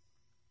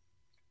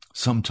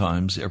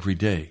 sometimes every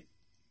day.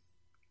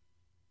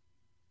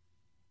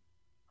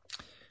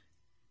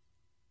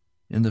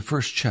 In the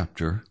first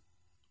chapter,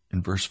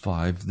 in verse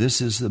 5,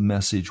 this is the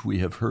message we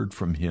have heard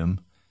from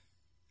him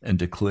and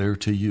declare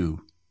to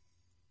you.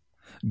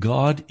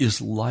 God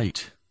is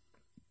light,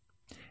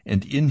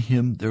 and in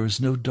him there is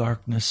no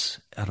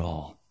darkness at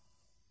all.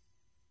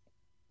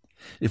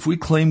 If we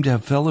claim to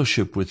have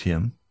fellowship with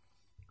him,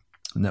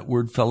 and that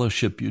word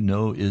fellowship, you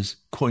know, is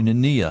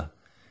koinonia.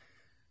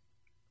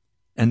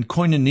 And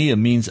koinonia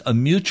means a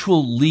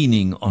mutual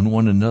leaning on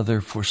one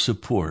another for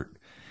support.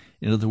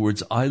 In other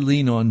words, I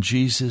lean on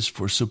Jesus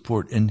for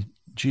support, and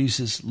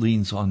Jesus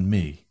leans on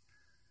me,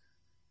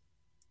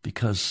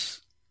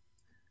 because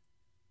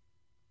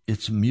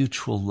it's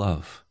mutual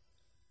love.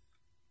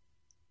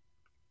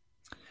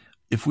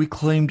 If we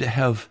claim to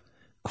have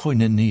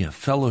koinonia,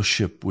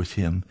 fellowship with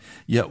him,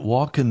 yet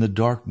walk in the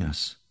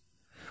darkness,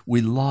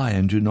 we lie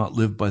and do not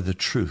live by the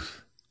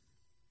truth.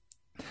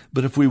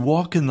 But if we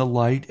walk in the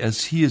light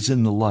as he is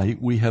in the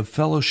light, we have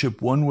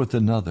fellowship one with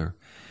another,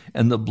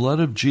 and the blood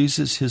of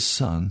Jesus, his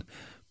Son,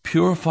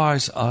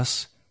 purifies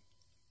us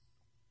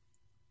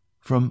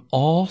from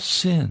all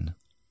sin.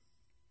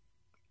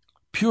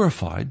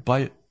 Purified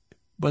by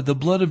the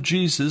blood of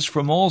Jesus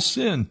from all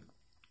sin.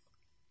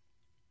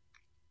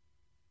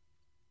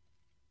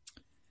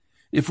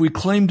 If we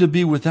claim to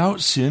be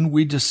without sin,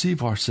 we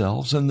deceive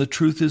ourselves, and the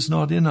truth is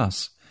not in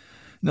us.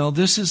 Now,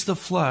 this is the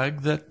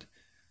flag that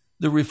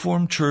the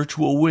Reformed Church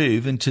will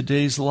wave in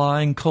today's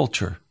lying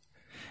culture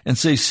and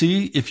say,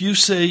 see, if you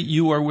say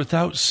you are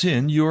without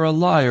sin, you are a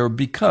liar,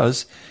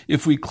 because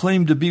if we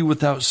claim to be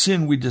without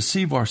sin, we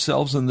deceive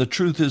ourselves, and the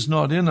truth is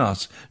not in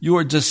us. You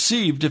are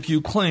deceived if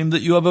you claim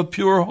that you have a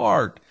pure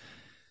heart.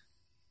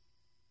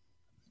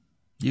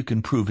 You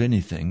can prove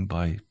anything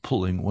by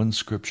pulling one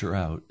scripture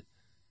out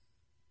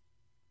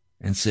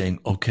and saying,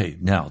 okay,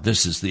 now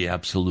this is the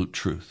absolute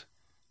truth.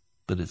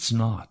 But it's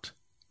not.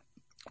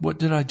 What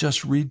did I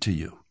just read to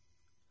you?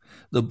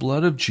 The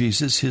blood of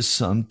Jesus, his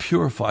Son,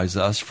 purifies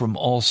us from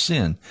all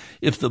sin.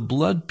 If the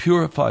blood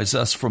purifies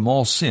us from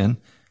all sin,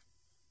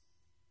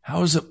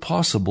 how is it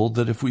possible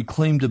that if we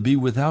claim to be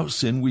without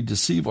sin, we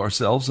deceive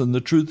ourselves and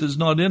the truth is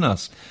not in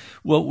us?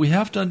 Well, we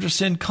have to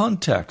understand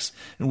context,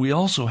 and we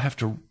also have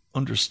to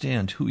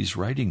understand who he's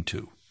writing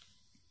to.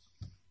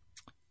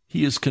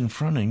 He is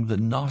confronting the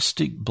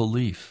Gnostic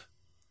belief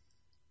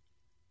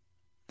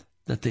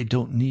that they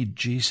don't need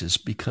Jesus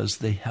because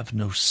they have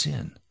no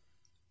sin.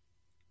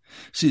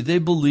 See, they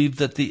believed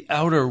that the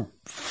outer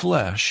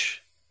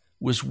flesh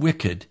was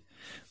wicked,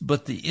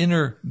 but the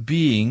inner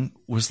being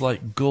was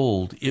like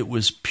gold. It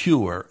was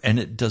pure, and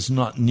it does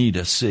not need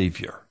a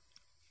Savior.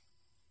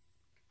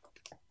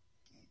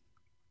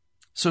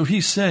 So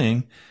he's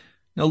saying,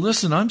 now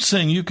listen, I'm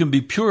saying you can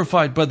be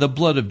purified by the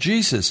blood of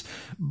Jesus,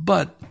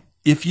 but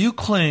if you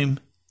claim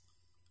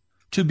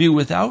to be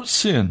without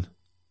sin,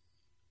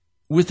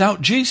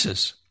 without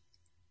Jesus,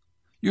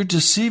 you're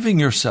deceiving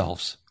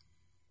yourselves.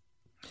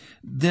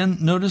 Then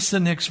notice the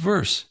next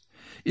verse.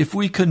 If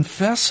we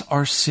confess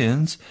our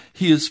sins,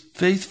 he is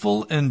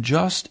faithful and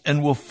just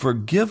and will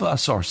forgive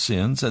us our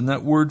sins. And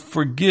that word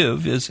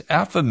forgive is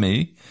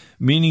aphemi,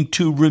 meaning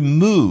to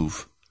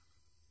remove.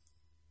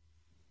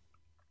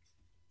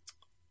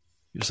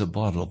 Here's a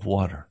bottle of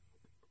water.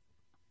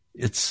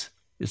 It's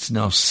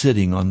now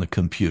sitting on the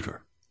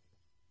computer.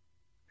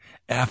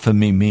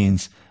 Aphemi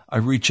means I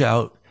reach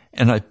out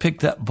and I pick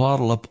that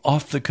bottle up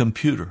off the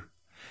computer.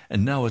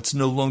 And now it's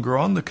no longer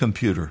on the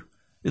computer.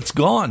 It's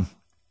gone.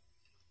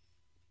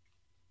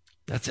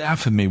 That's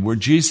aphemi, where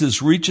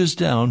Jesus reaches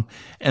down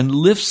and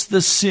lifts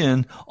the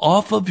sin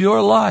off of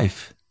your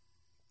life.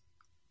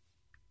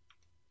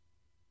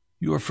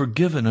 You are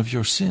forgiven of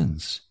your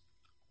sins.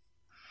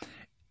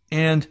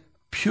 And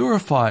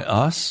purify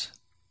us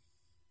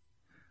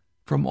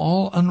from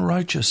all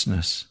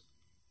unrighteousness.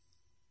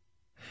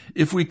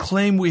 If we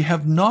claim we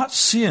have not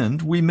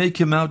sinned, we make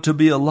him out to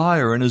be a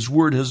liar, and his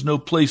word has no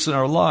place in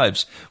our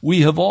lives.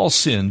 We have all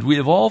sinned. We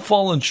have all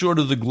fallen short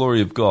of the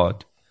glory of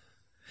God.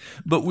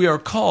 But we are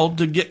called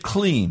to get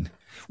clean.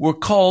 We're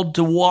called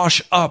to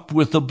wash up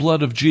with the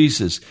blood of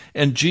Jesus.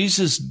 And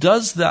Jesus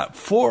does that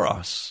for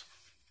us.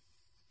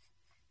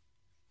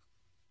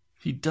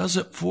 He does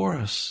it for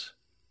us.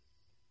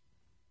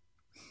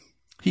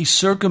 He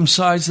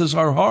circumcises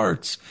our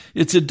hearts.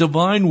 It's a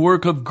divine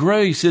work of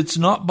grace. It's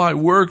not by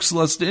works,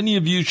 lest any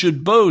of you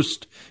should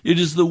boast. It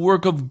is the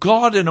work of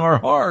God in our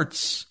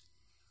hearts.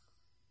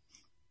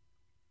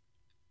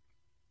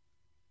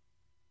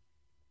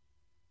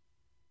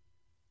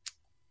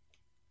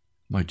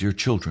 My dear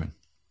children,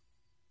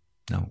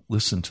 now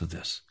listen to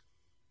this.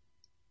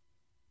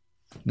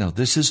 Now,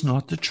 this is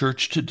not the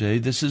church today.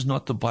 This is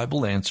not the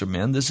Bible Answer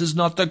Man. This is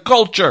not the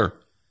culture.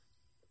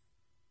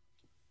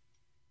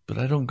 But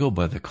I don't go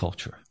by the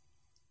culture.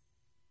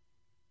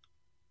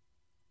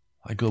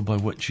 I go by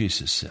what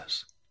Jesus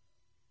says.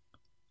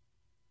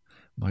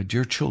 My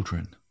dear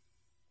children,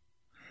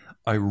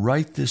 I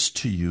write this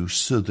to you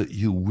so that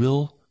you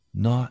will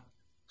not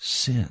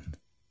sin.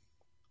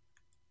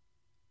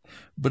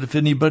 But if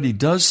anybody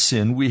does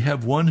sin, we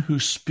have one who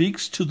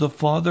speaks to the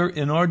Father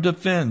in our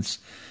defense,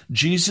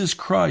 Jesus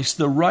Christ,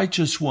 the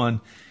righteous one.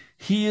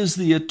 He is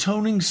the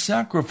atoning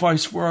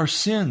sacrifice for our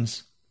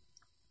sins.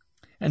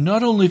 And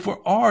not only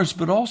for ours,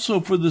 but also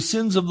for the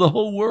sins of the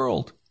whole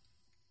world.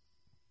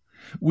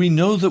 We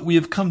know that we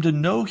have come to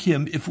know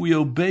him if we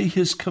obey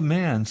his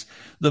commands.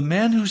 The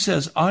man who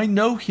says, I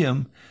know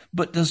him,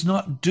 but does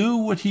not do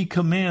what he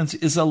commands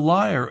is a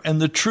liar,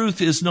 and the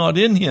truth is not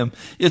in him.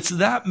 It's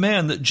that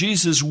man that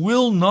Jesus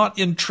will not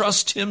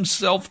entrust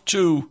himself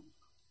to.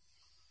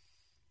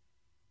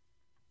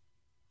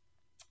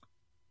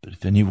 But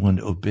if anyone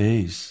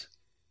obeys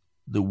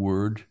the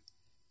word,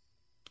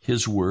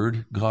 his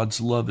word,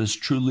 God's love is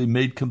truly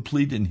made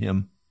complete in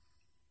him.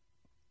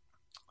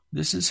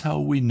 This is how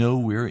we know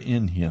we're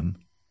in him.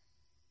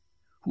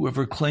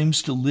 Whoever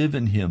claims to live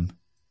in him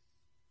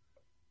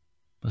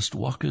must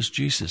walk as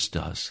Jesus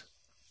does.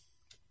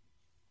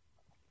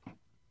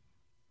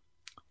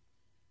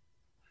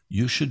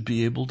 You should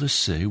be able to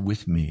say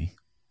with me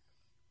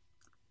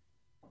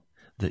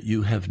that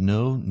you have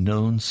no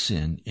known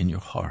sin in your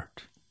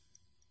heart.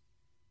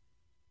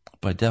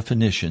 By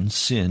definition,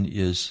 sin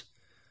is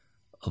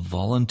a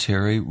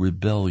voluntary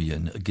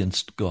rebellion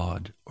against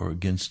God or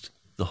against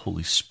the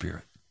Holy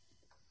Spirit.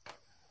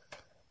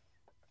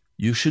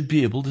 You should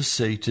be able to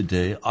say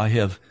today, I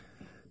have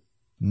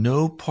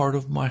no part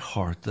of my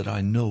heart that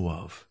I know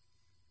of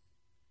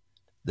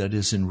that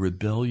is in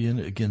rebellion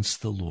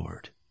against the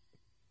Lord.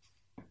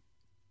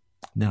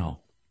 Now,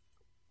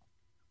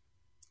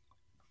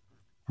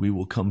 we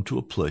will come to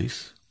a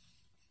place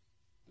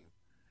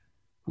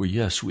where,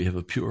 yes, we have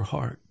a pure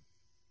heart.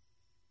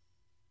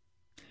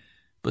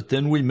 But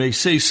then we may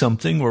say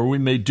something or we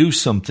may do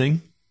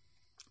something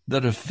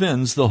that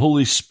offends the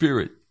Holy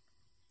Spirit.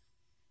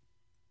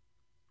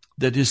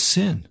 That is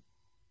sin.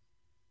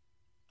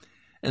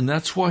 And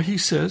that's why he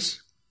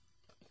says,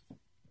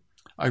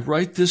 I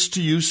write this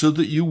to you so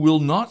that you will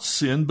not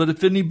sin, but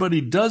if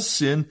anybody does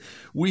sin,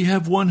 we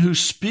have one who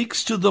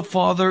speaks to the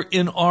Father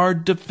in our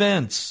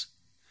defense.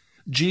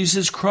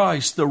 Jesus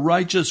Christ, the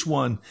righteous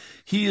one.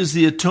 He is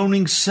the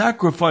atoning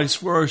sacrifice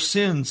for our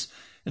sins,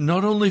 and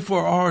not only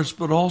for ours,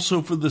 but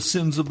also for the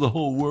sins of the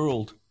whole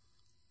world.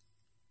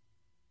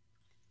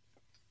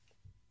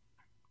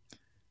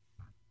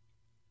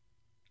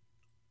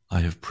 I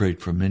have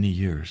prayed for many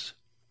years,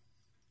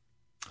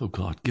 oh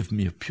God, give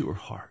me a pure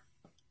heart.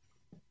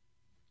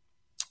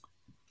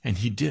 And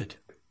he did.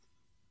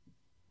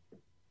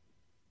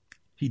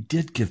 He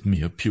did give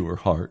me a pure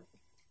heart.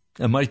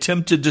 Am I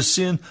tempted to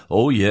sin?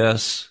 Oh,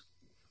 yes.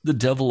 The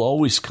devil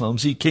always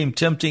comes. He came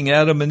tempting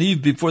Adam and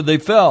Eve before they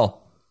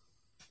fell.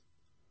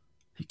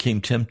 He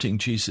came tempting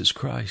Jesus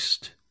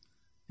Christ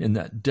in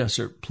that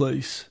desert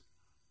place.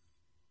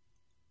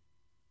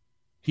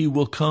 He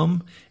will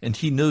come, and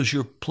he knows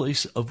your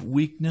place of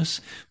weakness,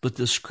 but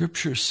the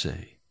scriptures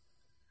say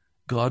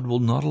God will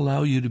not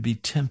allow you to be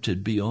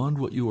tempted beyond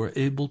what you are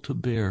able to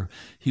bear.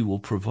 He will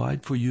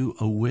provide for you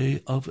a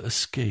way of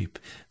escape.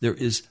 There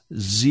is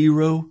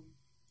zero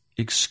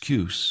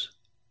excuse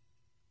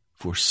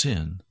for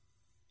sin.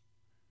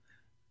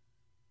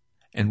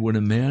 And when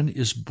a man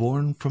is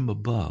born from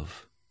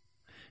above,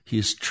 he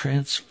is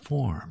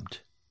transformed.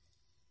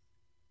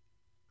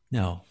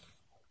 Now,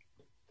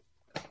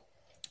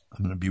 I'm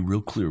going to be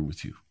real clear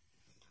with you.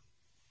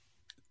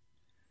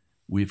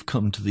 We've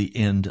come to the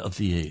end of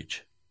the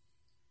age.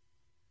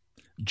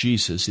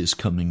 Jesus is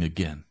coming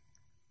again.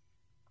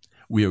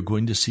 We are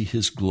going to see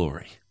his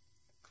glory.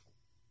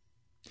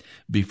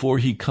 Before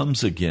he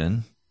comes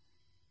again,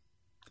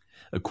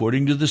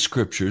 according to the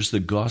scriptures, the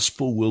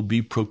gospel will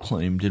be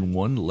proclaimed in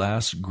one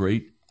last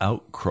great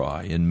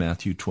outcry in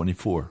Matthew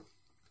 24.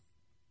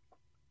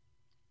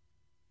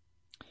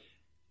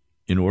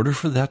 In order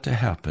for that to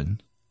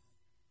happen,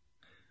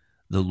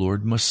 the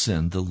Lord must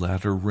send the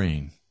latter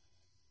rain.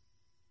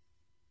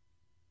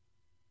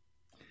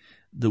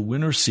 The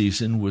winter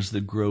season was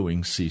the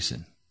growing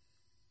season.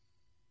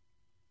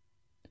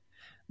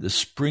 The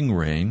spring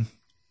rain,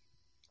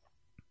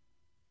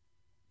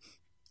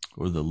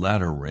 or the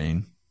latter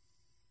rain,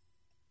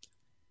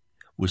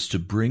 was to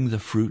bring the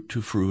fruit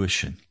to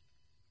fruition,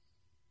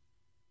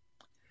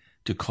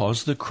 to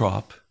cause the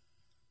crop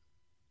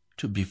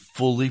to be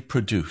fully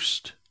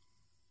produced.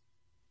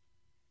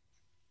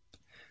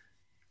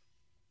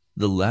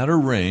 The latter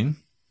rain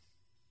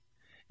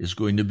is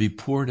going to be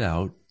poured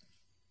out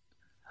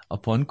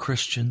upon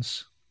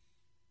Christians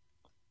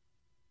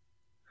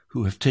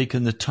who have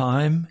taken the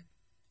time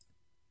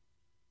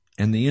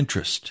and the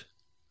interest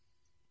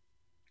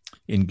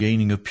in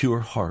gaining a pure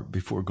heart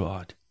before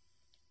God.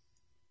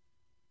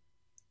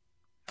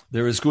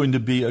 There is going to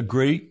be a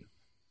great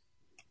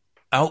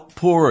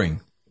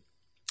outpouring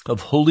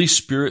of Holy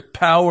Spirit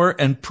power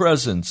and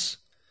presence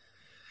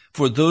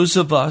for those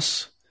of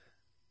us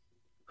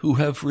who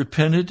have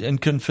repented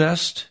and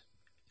confessed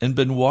and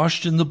been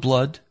washed in the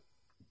blood,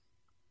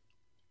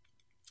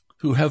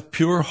 who have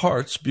pure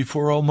hearts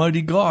before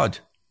Almighty God.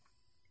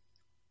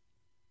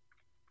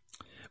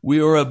 We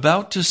are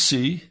about to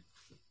see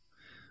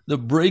the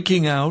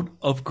breaking out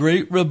of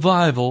great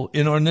revival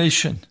in our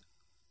nation.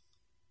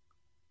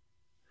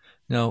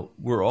 Now,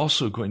 we're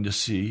also going to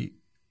see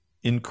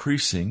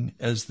increasing,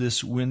 as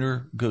this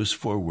winter goes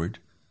forward,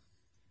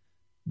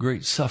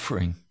 great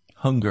suffering,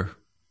 hunger.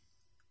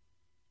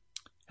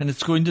 And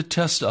it's going to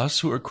test us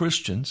who are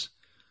Christians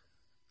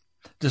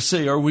to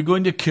say, are we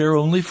going to care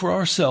only for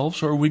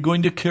ourselves, or are we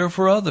going to care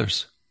for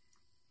others?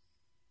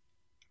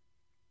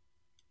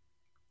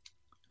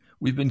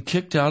 We've been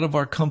kicked out of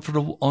our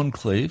comfortable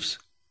enclaves,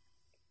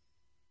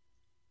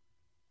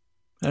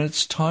 and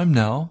it's time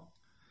now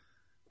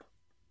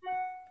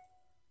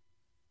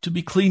to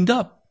be cleaned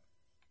up,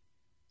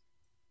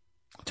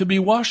 to be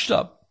washed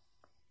up.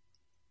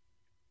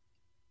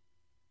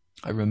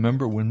 I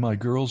remember when my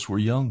girls were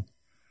young,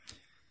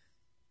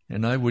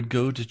 and I would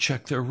go to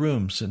check their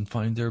rooms and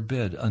find their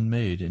bed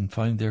unmade and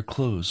find their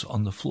clothes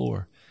on the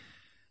floor.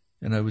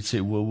 And I would say,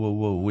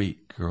 whoa,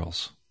 wait,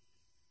 girls.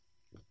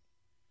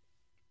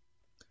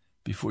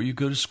 Before you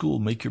go to school,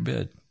 make your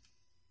bed.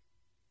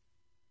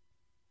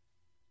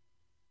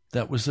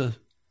 That was a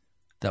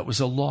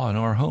law in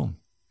our home.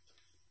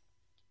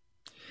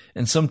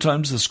 And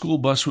sometimes the school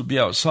bus would be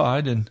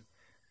outside and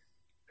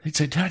they'd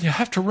say, Dad, you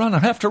have to run. I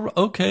have to run.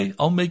 Okay,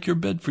 I'll make your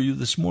bed for you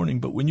this morning.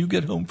 But when you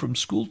get home from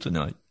school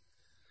tonight,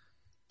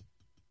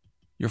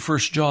 your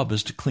first job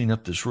is to clean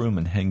up this room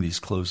and hang these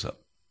clothes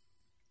up.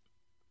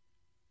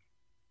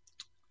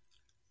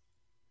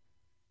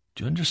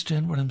 Do you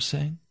understand what I'm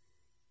saying?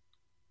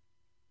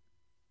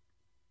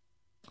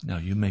 Now,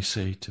 you may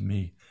say to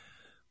me,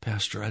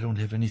 Pastor, I don't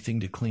have anything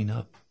to clean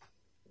up.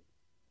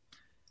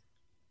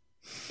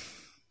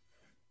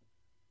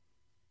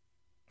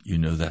 You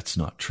know that's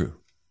not true.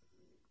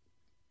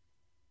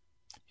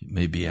 It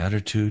may be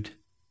attitude.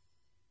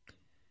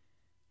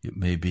 It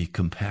may be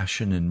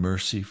compassion and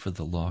mercy for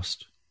the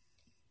lost.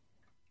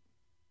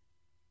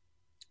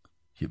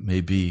 It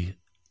may be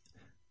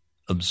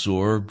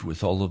absorbed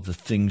with all of the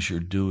things you're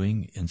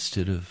doing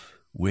instead of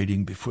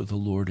waiting before the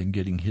Lord and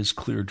getting His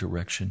clear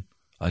direction.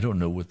 I don't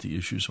know what the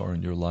issues are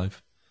in your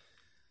life.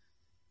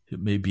 It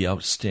may be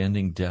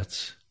outstanding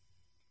debts.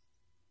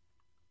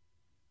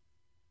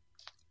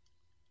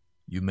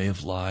 You may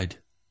have lied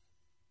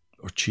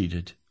or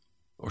cheated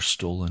or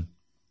stolen.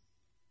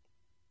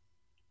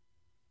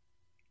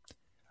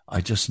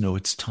 I just know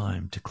it's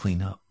time to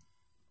clean up.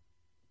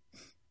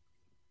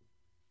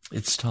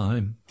 It's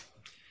time.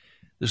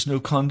 There's no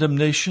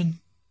condemnation.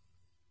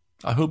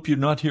 I hope you're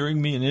not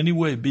hearing me in any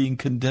way being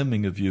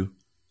condemning of you.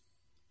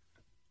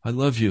 I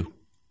love you.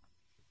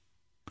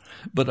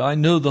 But I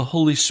know the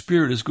Holy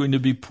Spirit is going to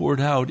be poured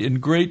out in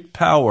great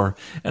power,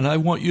 and I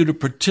want you to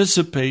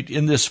participate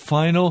in this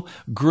final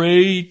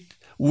great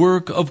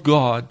work of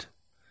God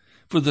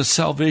for the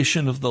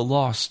salvation of the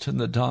lost and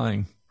the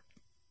dying.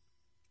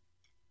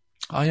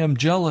 I am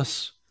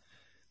jealous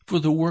for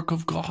the work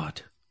of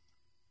God.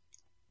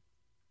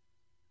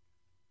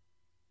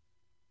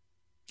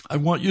 I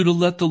want you to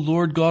let the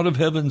Lord God of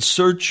heaven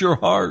search your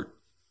heart.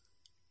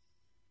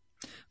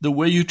 The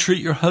way you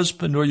treat your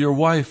husband or your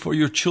wife or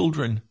your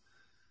children,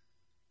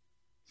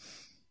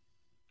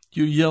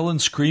 Do you yell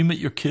and scream at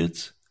your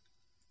kids?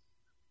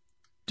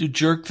 Do you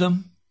jerk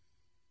them?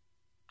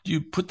 Do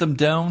you put them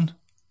down?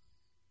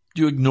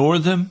 Do you ignore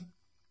them?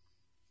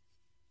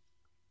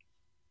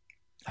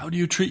 How do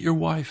you treat your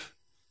wife?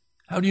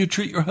 How do you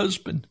treat your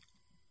husband?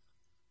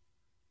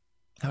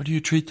 How do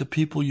you treat the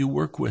people you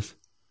work with?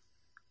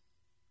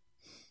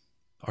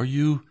 Are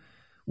you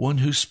one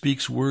who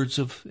speaks words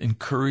of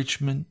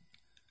encouragement?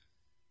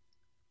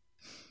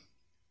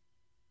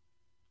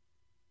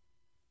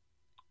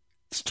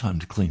 It's time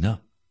to clean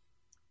up.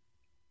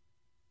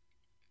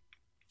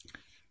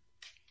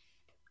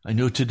 I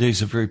know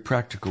today's a very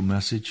practical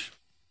message,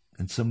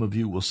 and some of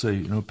you will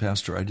say,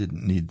 Pastor, I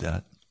didn't need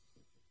that.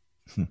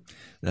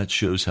 That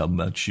shows how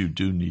much you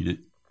do need it.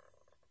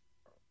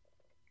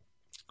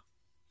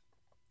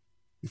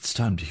 It's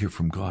time to hear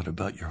from God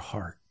about your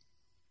heart.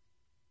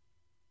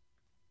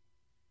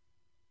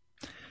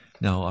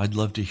 Now, I'd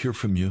love to hear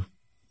from you.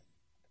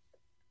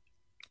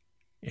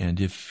 And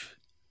if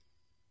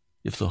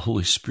the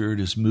Holy Spirit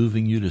is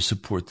moving you to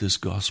support this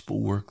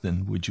gospel work,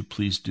 then would you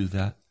please do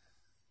that?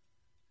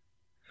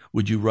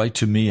 Would you write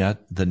to me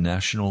at the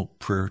National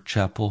Prayer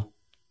Chapel,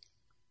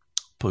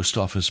 Post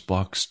Office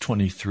Box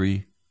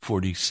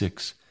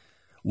 2346,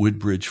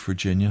 Woodbridge,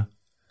 Virginia,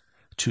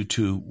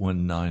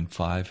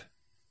 22195.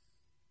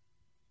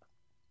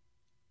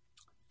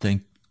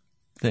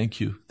 Thank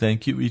you.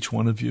 Thank you, each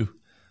one of you.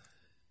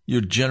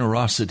 Your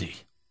generosity.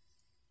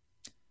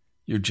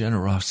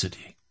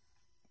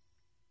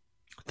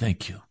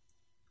 Thank you.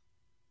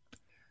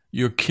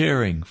 You're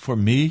caring for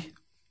me.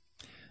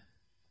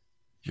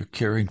 You're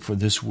caring for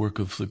this work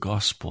of the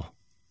gospel.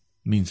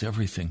 Means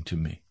everything to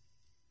me.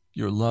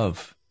 Your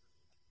love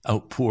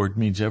outpoured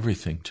means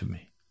everything to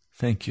me.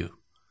 Thank you.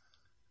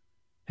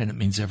 And it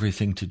means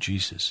everything to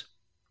Jesus.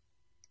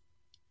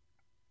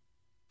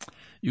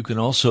 You can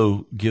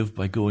also give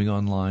by going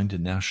online to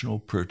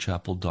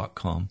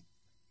nationalprayerchapel.com.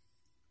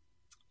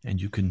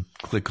 And you can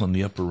click on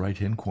the upper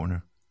right-hand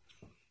corner.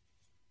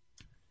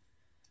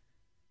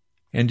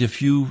 And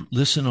if you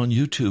listen on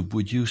YouTube,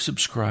 would you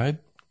subscribe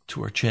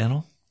to our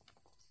channel?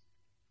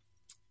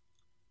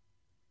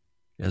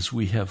 As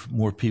we have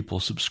more people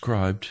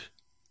subscribed,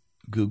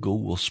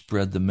 Google will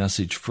spread the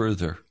message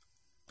further,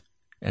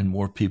 and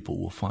more people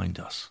will find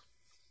us.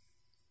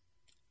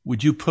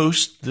 Would you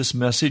post this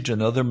message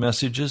and other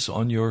messages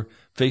on your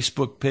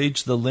Facebook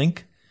page, the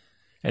link,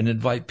 and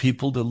invite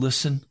people to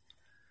listen?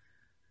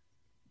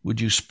 Would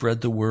you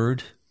spread the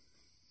word?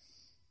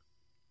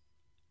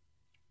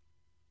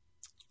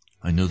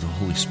 I know the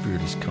Holy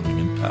Spirit is coming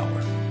in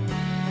power.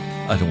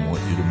 I don't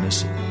want you to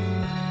miss it.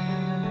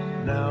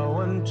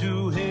 Now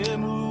unto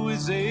him who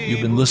is able.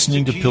 You've been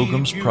listening to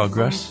Pilgrim's keep you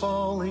Progress. from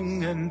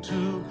falling and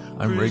to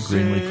I'm Ray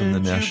Greenley from the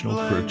present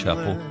National you Prayer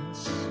Chapel.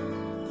 blameless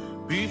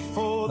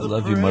before I the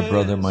love you, my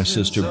brother, my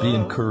sister. Be presence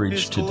of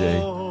encouraged his today.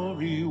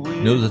 glory with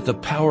Know that the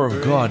power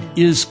of God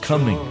is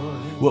coming.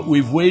 What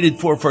we've waited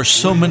for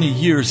so many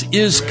years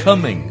is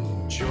coming.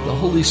 The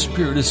Holy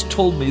Spirit has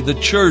told me the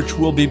church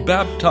will be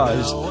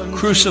baptized,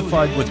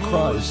 crucified with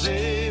Christ,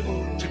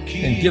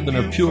 and given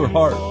a pure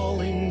heart.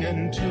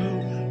 God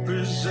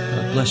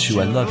bless you.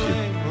 I love you.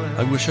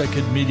 I wish I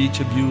could meet each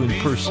of you in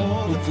person.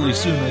 Hopefully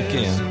soon I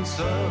can.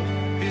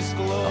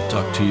 I'll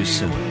talk to you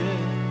soon.